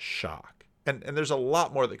shock. And there's a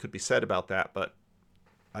lot more that could be said about that, but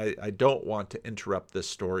I don't want to interrupt this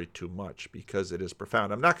story too much because it is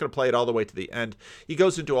profound. I'm not going to play it all the way to the end. He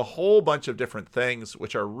goes into a whole bunch of different things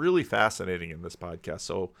which are really fascinating in this podcast.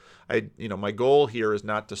 So my goal here is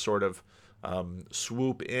not to sort of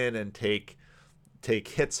swoop in and take take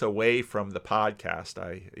hits away from the podcast.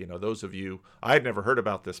 Those of you, I had never heard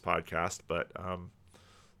about this podcast, but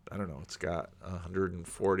I don't know, it's got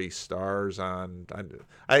 140 stars on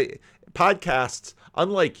podcasts.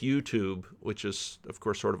 Unlike YouTube, which is of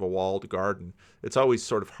course sort of a walled garden, it's always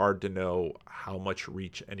sort of hard to know how much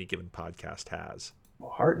reach any given podcast has.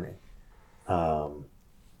 Heartening. The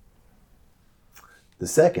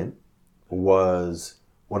second was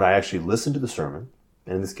when I actually listened to the sermon,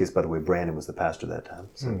 and in this case, by the way, Brandon was the pastor that time,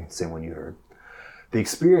 so same one you heard. The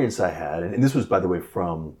experience I had, and this was, by the way,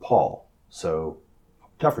 from Paul, so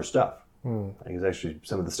tougher stuff. I think it's actually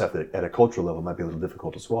some of the stuff that at a cultural level might be a little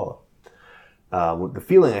difficult to swallow. The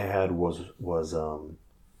feeling I had was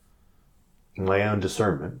my own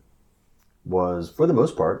discernment was, for the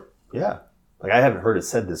most part, yeah. Like, I haven't heard it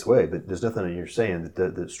said this way, but there's nothing that you're saying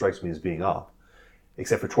that strikes me as being off,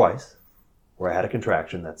 except for twice, where I had a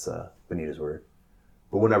contraction. That's Benita's word.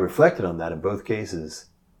 But when I reflected on that, in both cases,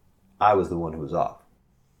 I was the one who was off.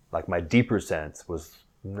 Like, my deeper sense was,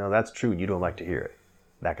 no, that's true, and you don't like to hear it.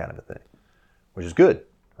 That kind of a thing, which is good.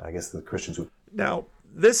 I guess the Christians would. Now,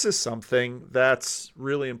 this is something that's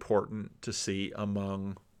really important to see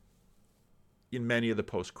in many of the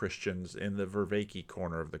post-Christians in the Vervaeke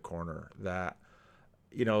corner of the corner, that,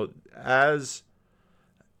 as,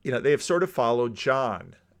 they have sort of followed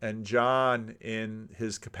John, and John in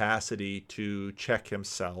his capacity to check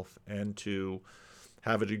himself and to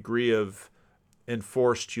have a degree of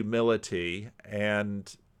enforced humility.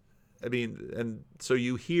 And so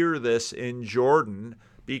you hear this in Jordan,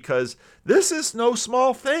 because this is no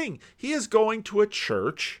small thing. He is going to a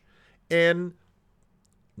church in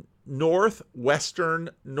northwestern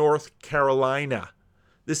North Carolina.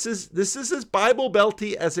 This is as Bible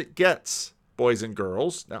Belty as it gets, boys and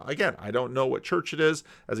girls. Now, again, I don't know what church it is.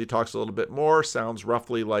 As he talks a little bit more, sounds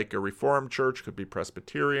roughly like a Reformed church, could be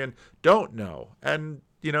Presbyterian. Don't know. And,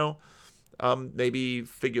 maybe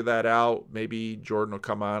figure that out. Maybe Jordan will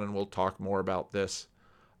come on and we'll talk more about this.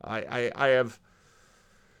 I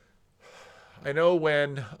know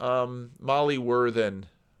when Molly Worthen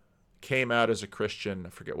came out as a Christian, I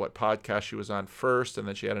forget what podcast she was on first, and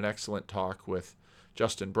then she had an excellent talk with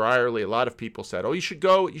Justin Brierley. A lot of people said, you should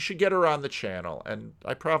get her on the channel. And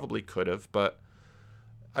I probably could have, but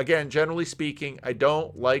again, generally speaking, I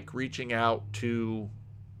don't like reaching out to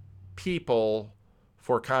people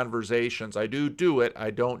for conversations. I do it. I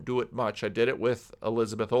don't do it much. I did it with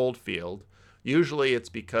Elizabeth Oldfield. Usually it's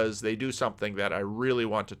because they do something that I really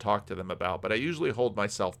want to talk to them about, but I usually hold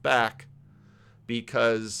myself back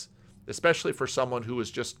because, especially for someone who is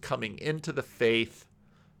just coming into the faith.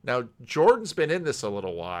 Now, Jordan's been in this a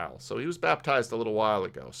little while, so he was baptized a little while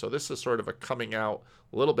ago. So this is sort of a coming out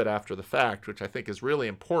a little bit after the fact, which I think is really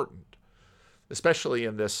important, especially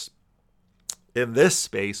in this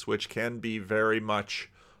space, which can be very much,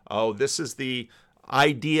 this is the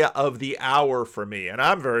idea of the hour for me. And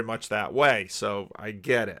I'm very much that way, so I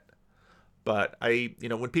get it. But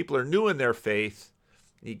when people are new in their faith,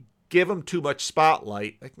 you give them too much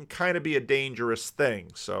spotlight, it can kind of be a dangerous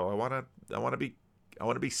thing. So I want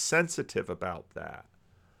to be sensitive about that.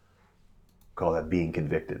 Call that being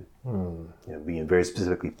convicted. Being very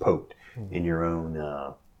specifically poked in your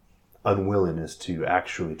own unwillingness to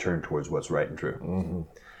actually turn towards what's right and true.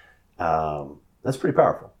 That's pretty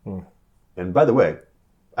powerful. And by the way,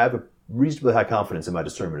 I have a reasonably high confidence in my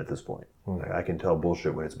discernment at this point. I can tell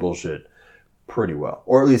bullshit when it's bullshit pretty well.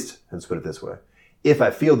 Or at least, let's put it this way. If I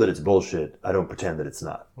feel that it's bullshit, I don't pretend that it's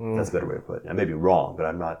not. That's a better way to put it. I may be wrong, but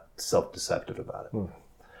I'm not self-deceptive about it.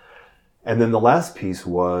 And then the last piece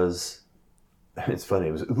was, it's funny,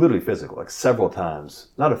 it was literally physical, like several times,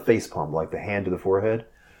 not a face palm, like the hand to the forehead,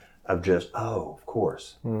 of just, of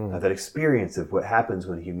course. That experience of what happens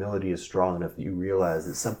when humility is strong enough that you realize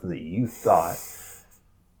that something that you thought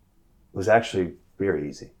was actually very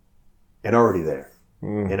easy and already there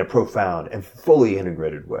in a profound and fully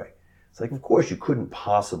integrated way. It's like, of course, you couldn't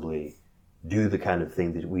possibly do the kind of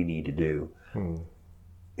thing that we need to do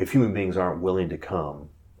if human beings aren't willing to come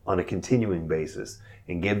on a continuing basis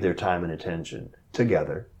and give their time and attention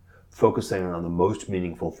together, focusing on the most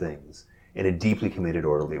meaningful things in a deeply committed,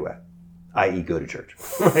 orderly way, i.e. go to church.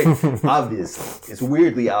 Right? Obviously, it's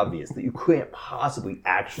weirdly obvious that you can't possibly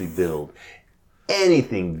actually build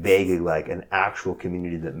anything vaguely like an actual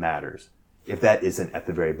community that matters if that isn't at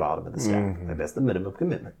the very bottom of the stack. Like, that's the minimum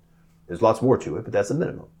commitment. There's lots more to it, but that's a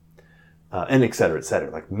minimum. And et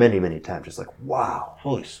cetera, like many, many times, just like, wow,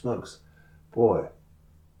 holy smokes, boy.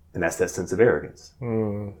 And that's that sense of arrogance.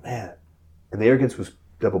 Man. And the arrogance was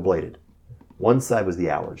double-bladed. One side was the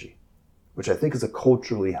allergy, which I think is a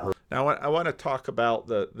culturally... Now, I want to talk about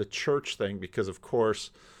the church thing because, of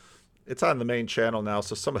course, it's on the main channel now,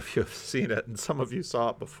 so some of you have seen it and some of you saw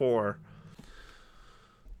it before.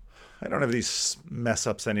 I don't have these mess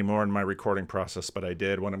ups anymore in my recording process, but I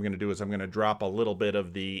did. What I'm going to do is I'm going to drop a little bit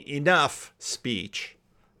of the enough speech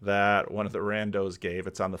that one of the randos gave.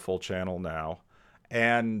 It's on the full channel now.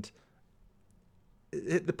 And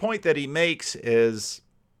the point that he makes is,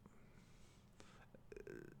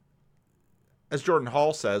 as Jordan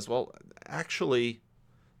Hall says, well, actually,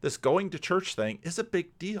 this going to church thing is a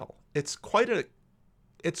big deal. It's quite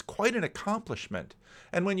an accomplishment.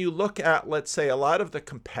 And when you look at, let's say, a lot of the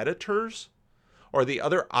competitors or the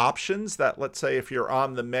other options that, let's say, if you're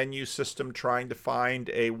on the menu system trying to find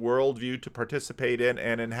a worldview to participate in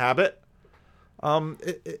and inhabit,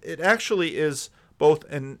 it actually is both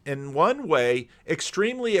in one way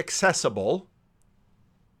extremely accessible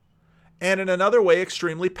and in another way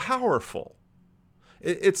extremely powerful.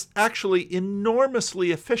 It's actually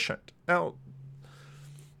enormously efficient. Now,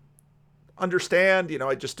 understand,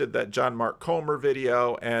 I just did that John Mark Comer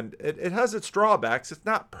video, and it has its drawbacks. It's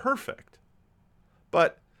not perfect,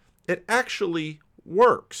 but it actually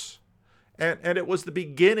works. And it was the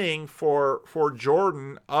beginning for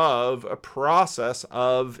Jordan of a process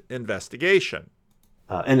of investigation.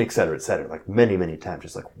 And et cetera, like many, many times,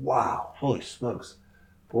 just like, wow, holy smokes,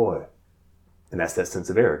 boy. And that's that sense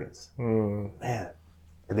of arrogance. Man.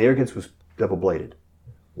 And the arrogance was double-bladed.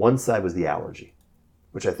 One side was the allergy,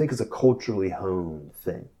 which I think is a culturally honed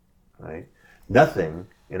thing, right? Nothing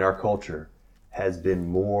in our culture has been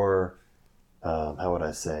more, how would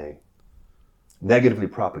I say, negatively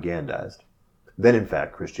propagandized than, in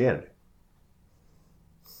fact, Christianity.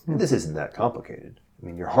 And this isn't that complicated. I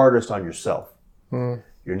mean, you're hardest on yourself.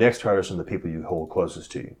 You're next hardest on the people you hold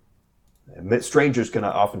closest to you. And strangers can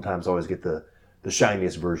oftentimes always get the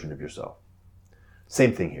shiniest version of yourself.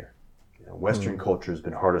 Same thing here. Western culture has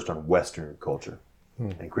been hardest on Western culture.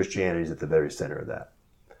 And Christianity is at the very center of that.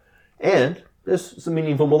 And there's some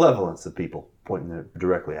meaningful malevolence of people pointing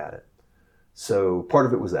directly at it. So part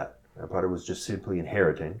of it was that. Part of it was just simply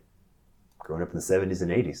inheriting, growing up in the 70s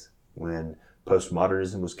and 80s, when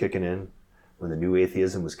postmodernism was kicking in, when the new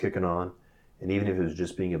atheism was kicking on, and even if it was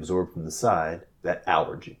just being absorbed from the side, that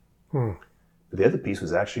allergy. But the other piece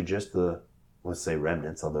was actually just the, let's say,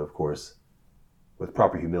 remnants, although, of course, with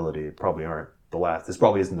proper humility, it probably aren't the last. This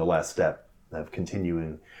probably isn't the last step of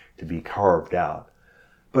continuing to be carved out,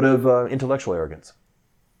 but of intellectual arrogance,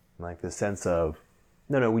 like the sense of,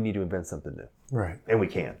 no, we need to invent something new, Right. and we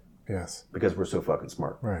can, Yes. because we're so fucking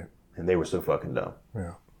smart, Right. and they were so fucking dumb.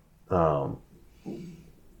 Yeah.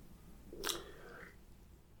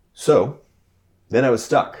 So then I was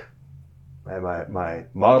stuck. My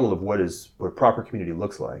model of what a proper community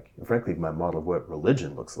looks like, and frankly, my model of what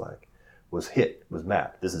religion looks like, was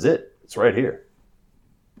mapped. This is it. It's right here.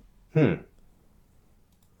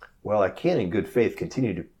 Well, I can, in good faith,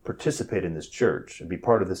 continue to participate in this church and be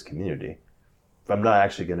part of this community if I'm not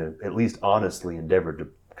actually going to at least honestly endeavor to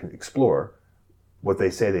explore what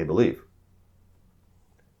they say they believe.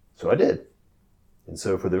 So I did. And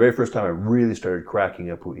so for the very first time, I really started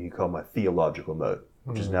cracking up what you call my theological mode,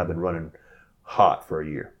 which has now been running hot for a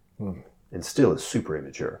year and still is super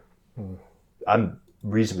immature. I'm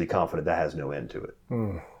reasonably confident that has no end to it.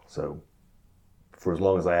 So for as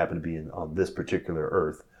long as I happen to be on this particular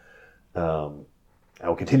earth, I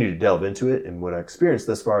will continue to delve into it. And what I experienced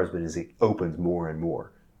thus far has been is it opens more and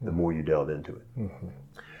more the more you delve into it.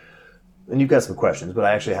 And you've got some questions, but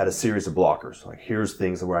I actually had a series of blockers. Like, here's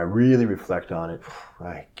things where I really reflect on it.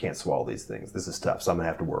 I can't swallow these things. This is tough, so I'm going to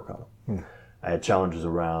have to work on them. I had challenges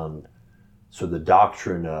around the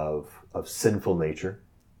doctrine of sinful nature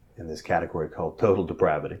in this category called total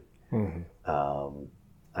depravity. I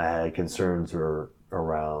had concerns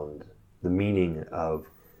around the meaning of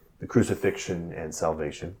the crucifixion and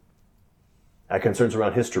salvation. I had concerns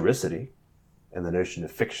around historicity and the notion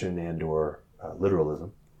of fiction and or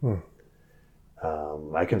literalism.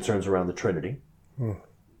 My concerns around the Trinity.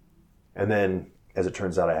 And then, as it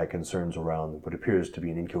turns out, I had concerns around what appears to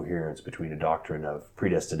be an incoherence between a doctrine of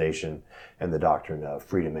predestination and the doctrine of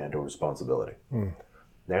freedom and or responsibility.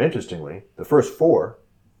 Now, interestingly, the first four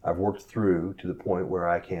I've worked through to the point where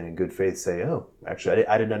I can, in good faith, say, oh, actually,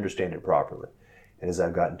 I didn't understand it properly. And as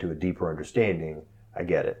I've gotten to a deeper understanding, I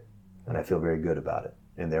get it. And I feel very good about it.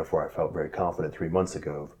 And therefore, I felt very confident 3 months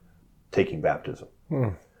ago of taking baptism.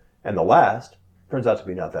 And the last turns out to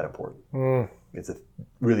be not that important. It's a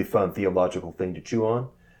really fun theological thing to chew on,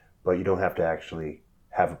 but you don't have to actually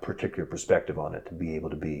have a particular perspective on it to be able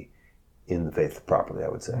to be in the faith properly, I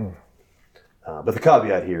would say. But the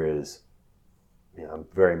caveat here is, I'm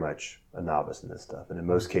very much a novice in this stuff. And in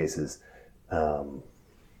most cases,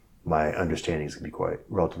 my understandings can be quite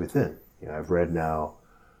relatively thin. I've read now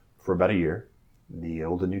for about a year the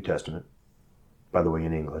Old and New Testament, by the way,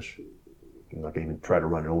 in English. I'm not going to even try to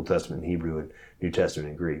run an Old Testament in Hebrew and New Testament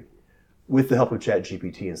in Greek, with the help of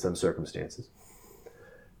ChatGPT in some circumstances.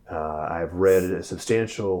 I've read a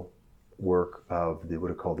substantial work of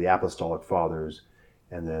what are called the Apostolic Fathers,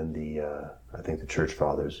 and then I think the Church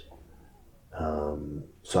Fathers.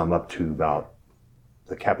 So I'm up to about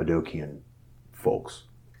the Cappadocian folks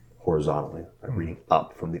horizontally, reading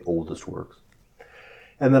up from the oldest works.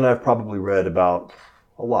 And then I've probably read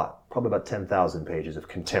probably about 10,000 pages of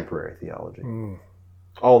contemporary theology.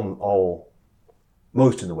 All,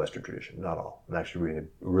 most in the Western tradition, not all. I'm actually reading a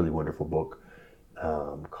really wonderful book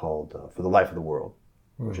called For the Life of the World,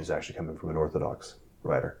 which is actually coming from an Orthodox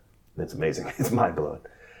writer. And it's amazing. It's mind-blowing.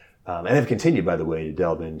 And I've continued, by the way, to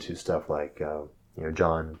delve into stuff like,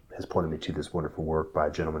 John has pointed me to this wonderful work by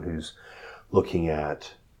a gentleman who's looking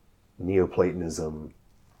at Neoplatonism,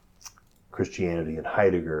 Christianity, and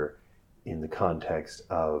Heidegger in the context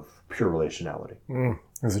of pure relationality.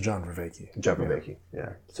 This is John Vervaeke. John Vervaeke,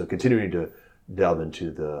 yeah. So continuing to delve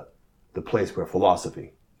into the place where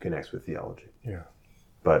philosophy connects with theology. Yeah.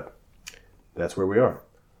 But that's where we are.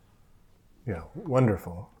 Yeah,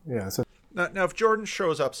 wonderful. Yeah. So Now, if Jordan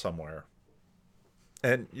shows up somewhere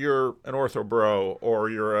and you're an ortho bro, or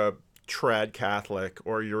you're a trad Catholic,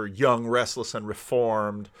 or you're young, restless, and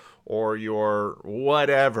reformed, or you're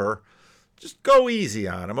whatever, just go easy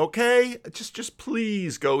on him, okay? Just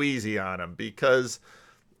please go easy on him, because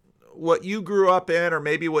what you grew up in, or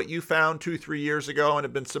maybe what you found 2-3 years ago and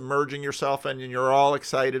have been submerging yourself in and you're all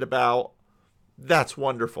excited about, that's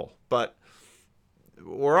wonderful. But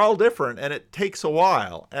we're all different, and it takes a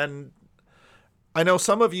while. And I know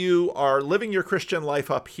some of you are living your Christian life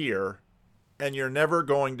up here, and you're never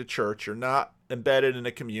going to church. You're not embedded in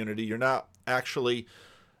a community. You're not actually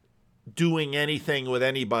doing anything with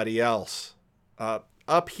anybody else.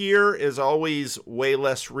 Up here is always way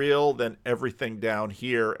less real than everything down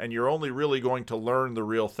here, and you're only really going to learn the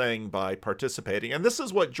real thing by participating. And this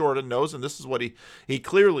is what Jordan knows, and this is what he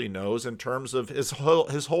clearly knows in terms of his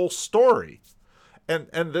whole story.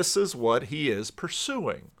 And this is what he is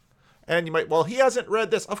pursuing. And you might, well, he hasn't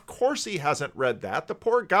read this. Of course he hasn't read that. The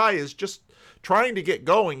poor guy is just trying to get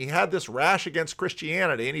going. He had this rash against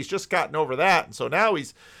Christianity, and he's just gotten over that. And so now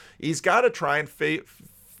he's got to try and figure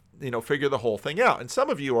the whole thing out. And some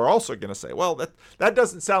of you are also going to say, well, that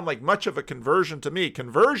doesn't sound like much of a conversion to me.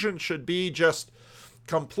 Conversion should be just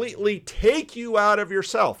completely take you out of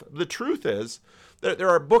yourself. The truth is, there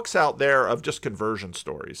are books out there of just conversion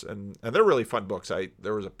stories, and they're really fun books.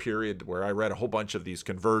 There was a period where I read a whole bunch of these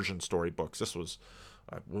conversion story books. This was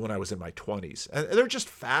when I was in my 20s. And they're just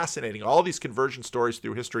fascinating, all these conversion stories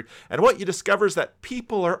through history. And what you discover is that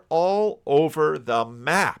people are all over the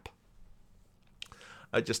map.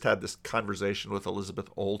 I just had this conversation with Elizabeth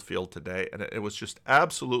Oldfield today, and it was just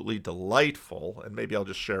absolutely delightful. And maybe I'll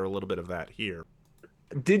just share a little bit of that here.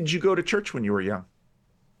 Did you go to church when you were young?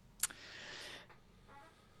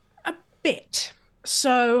 Bit.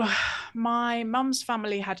 So my mum's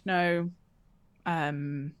family had no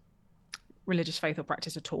religious faith or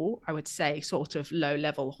practice at all. I would say sort of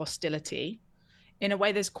low-level hostility. In a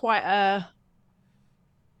way, there's quite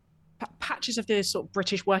patches of the sort of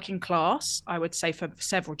British working class, I would say, for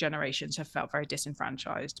several generations have felt very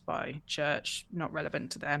disenfranchised by church, not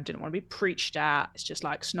relevant to them, didn't want to be preached at. It's just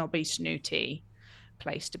like snobby, snooty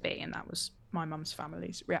place to be. And that was my mum's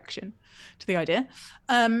family's reaction to the idea.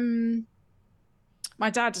 My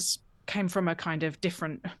dad came from a kind of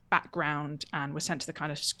different background and was sent to the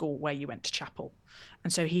kind of school where you went to chapel.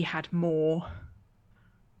 And so he had more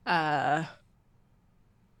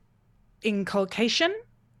inculcation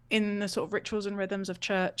in the sort of rituals and rhythms of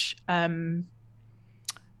church. But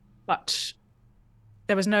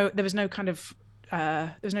there was no kind of,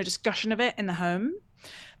 there was no discussion of it in the home.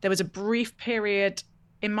 There was a brief period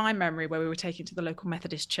in my memory where we were taken to the local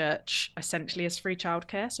Methodist church, essentially as free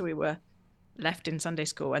childcare. So we were left in Sunday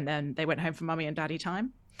school, and then they went home for mummy and daddy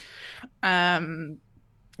time,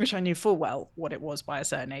 which I knew full well what it was by a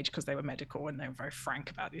certain age because they were medical and they were very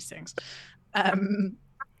frank about these things. But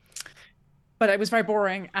it was very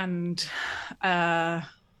boring, and I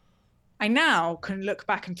now can look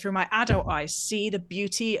back and through my adult eyes see the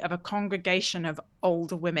beauty of a congregation of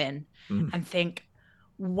older women and think,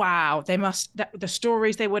 wow, the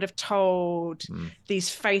stories they would have told, these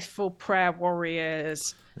faithful prayer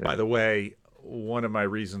warriors. By the way, one of my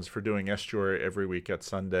reasons for doing Estuary every week at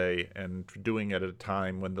Sunday, and for doing it at a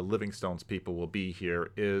time when the Livingstones people will be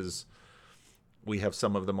here, is we have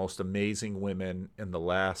some of the most amazing women in the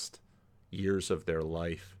last years of their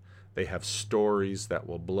life. They have stories that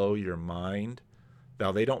will blow your mind.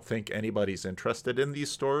 Now, they don't think anybody's interested in these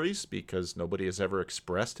stories because nobody has ever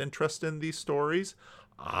expressed interest in these stories.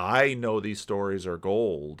 I know these stories are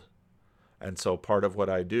gold. And so part of what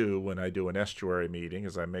I do when I do an estuary meeting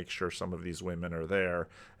is I make sure some of these women are there.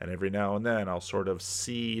 And every now and then I'll sort of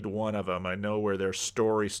seed one of them. I know where their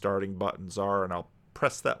story starting buttons are, and I'll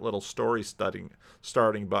press that little story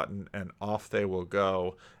starting button, and off they will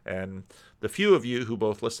go. And the few of you who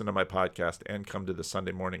both listen to my podcast and come to the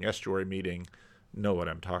Sunday morning estuary meeting know what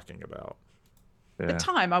I'm talking about. At the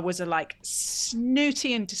time, I was a like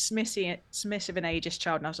snooty and dismissive and ageist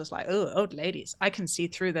child, and I was just like, "Oh, old ladies, I can see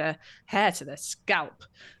through their hair to their scalp,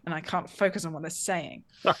 and I can't focus on what they're saying."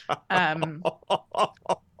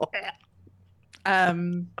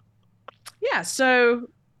 Yeah,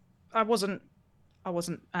 so I wasn't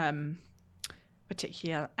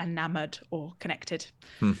particularly enamored or connected.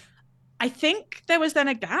 I think there was then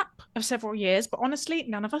a gap of several years, but honestly,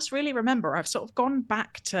 none of us really remember. I've sort of gone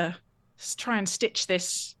back to try and stitch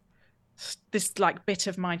this like bit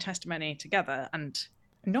of my testimony together, and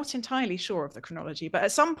I'm not entirely sure of the chronology, but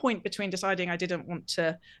at some point between deciding I didn't want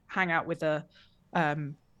to hang out with the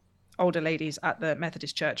older ladies at the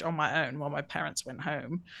Methodist church on my own while my parents went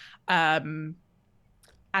home, and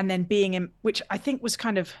then being in, which I think was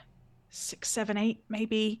kind of 6, 7, 8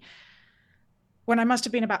 maybe, when I must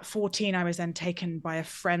have been about 14, I was then taken by a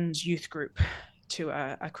friend's youth group to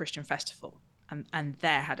a Christian festival. And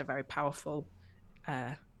there had a very powerful,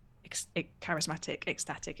 charismatic,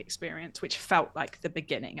 ecstatic experience, which felt like the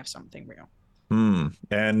beginning of something real.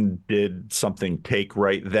 And did something take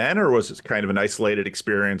right then, or was it kind of an isolated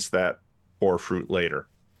experience that bore fruit later?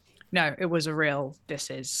 No, it was a real, this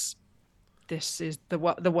is the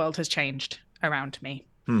world has changed around me.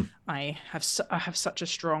 I have such a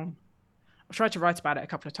strong, I've tried to write about it a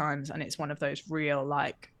couple of times, and it's one of those real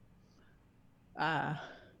like,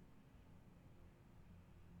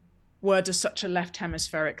 word is such a left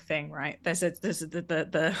hemispheric thing, right? There's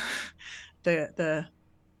the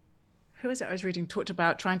who is it I was reading talked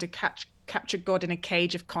about trying to capture God in a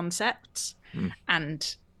cage of concepts.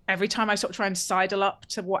 And every time I sort of try and sidle up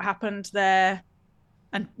to what happened there,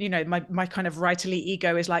 and you know, my kind of writerly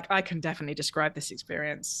ego is like, I can definitely describe this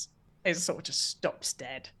experience, it sort of just stops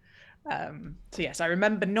dead. So yes, I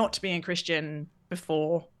remember not being Christian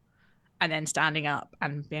before, and then standing up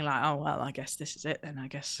and being like, oh, well, I guess this is it then, I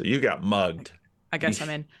guess. So you got mugged. I guess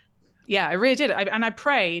I'm in. Yeah, I really did. And I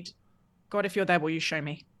prayed, God, if you're there, will you show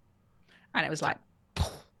me? And it was like,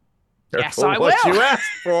 yes, I will. What you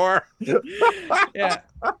asked for. Yeah,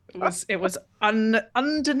 it was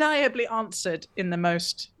undeniably answered in the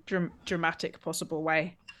most dramatic possible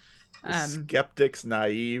way. Skeptic's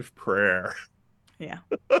naive prayer. Yeah.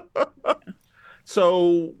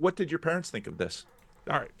 So what did your parents think of this?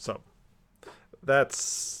 All right, so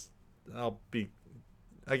I'll be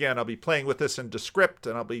playing with this in Descript,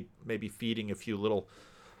 and I'll be maybe feeding a few little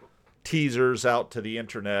teasers out to the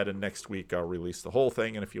internet, and next week I'll release the whole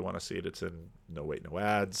thing, and if you want to see it, it's in No Wait, No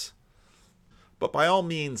Ads. But by all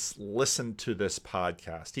means, listen to this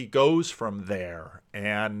podcast. He goes from there,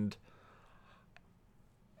 and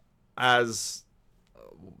as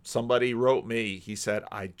somebody wrote me, he said,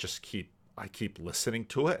 I keep listening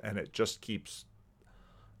to it, and it just keeps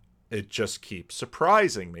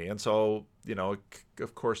surprising me. And so, you know,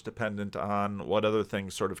 of course, dependent on what other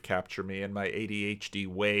things sort of capture me in my ADHD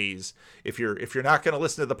ways. If you're not going to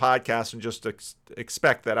listen to the podcast and just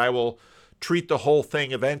expect that I will treat the whole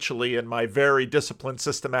thing eventually in my very disciplined,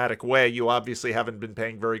 systematic way, you obviously haven't been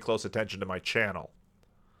paying very close attention to my channel.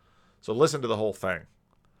 So listen to the whole thing,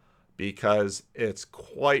 because it's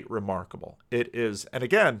quite remarkable. It is. And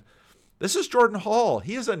again, this is Jordan Hall.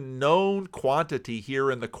 He is a known quantity here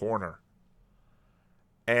in the corner.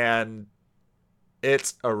 And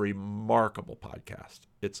it's a remarkable podcast.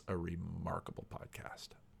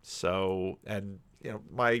 So, and you know,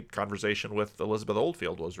 my conversation with Elizabeth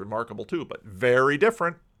Oldfield was remarkable too, but very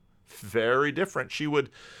different. Very different. She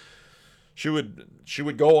would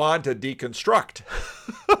go on to deconstruct.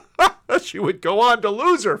 She would go on to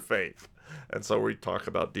lose her faith. And so we talk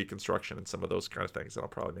about deconstruction and some of those kind of things. And I'll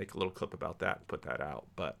probably make a little clip about that and put that out.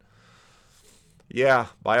 But yeah,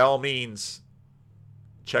 by all means,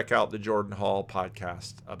 check out the Jordan Hall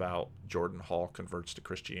podcast about Jordan Hall converts to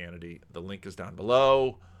Christianity. The link is down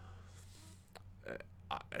below.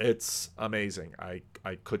 It's amazing. I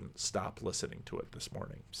couldn't stop listening to it this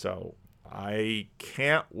morning. So I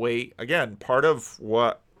can't wait. Again, part of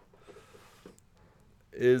what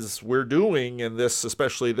is we're doing in this,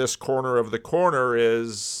 especially this corner of the corner,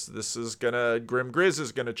 is Grim Grizz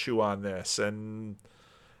is gonna chew on this, and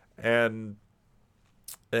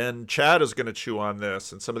And Chad is going to chew on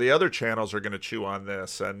this, and some of the other channels are going to chew on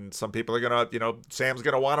this, and some people are going to, Sam's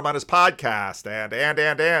going to want him on his podcast,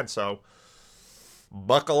 and. So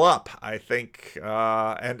buckle up, I think,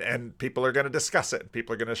 and people are going to discuss it.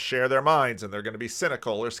 People are going to share their minds, and they're going to be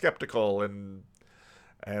cynical or skeptical, and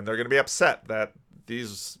they're going to be upset that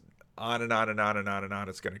these on and on and on and on and on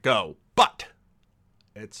it's going to go. But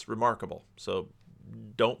it's remarkable, so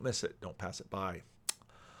don't miss it. Don't pass it by.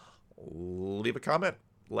 Leave a comment.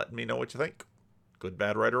 Let me know what you think. Good,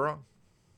 bad, right, or wrong.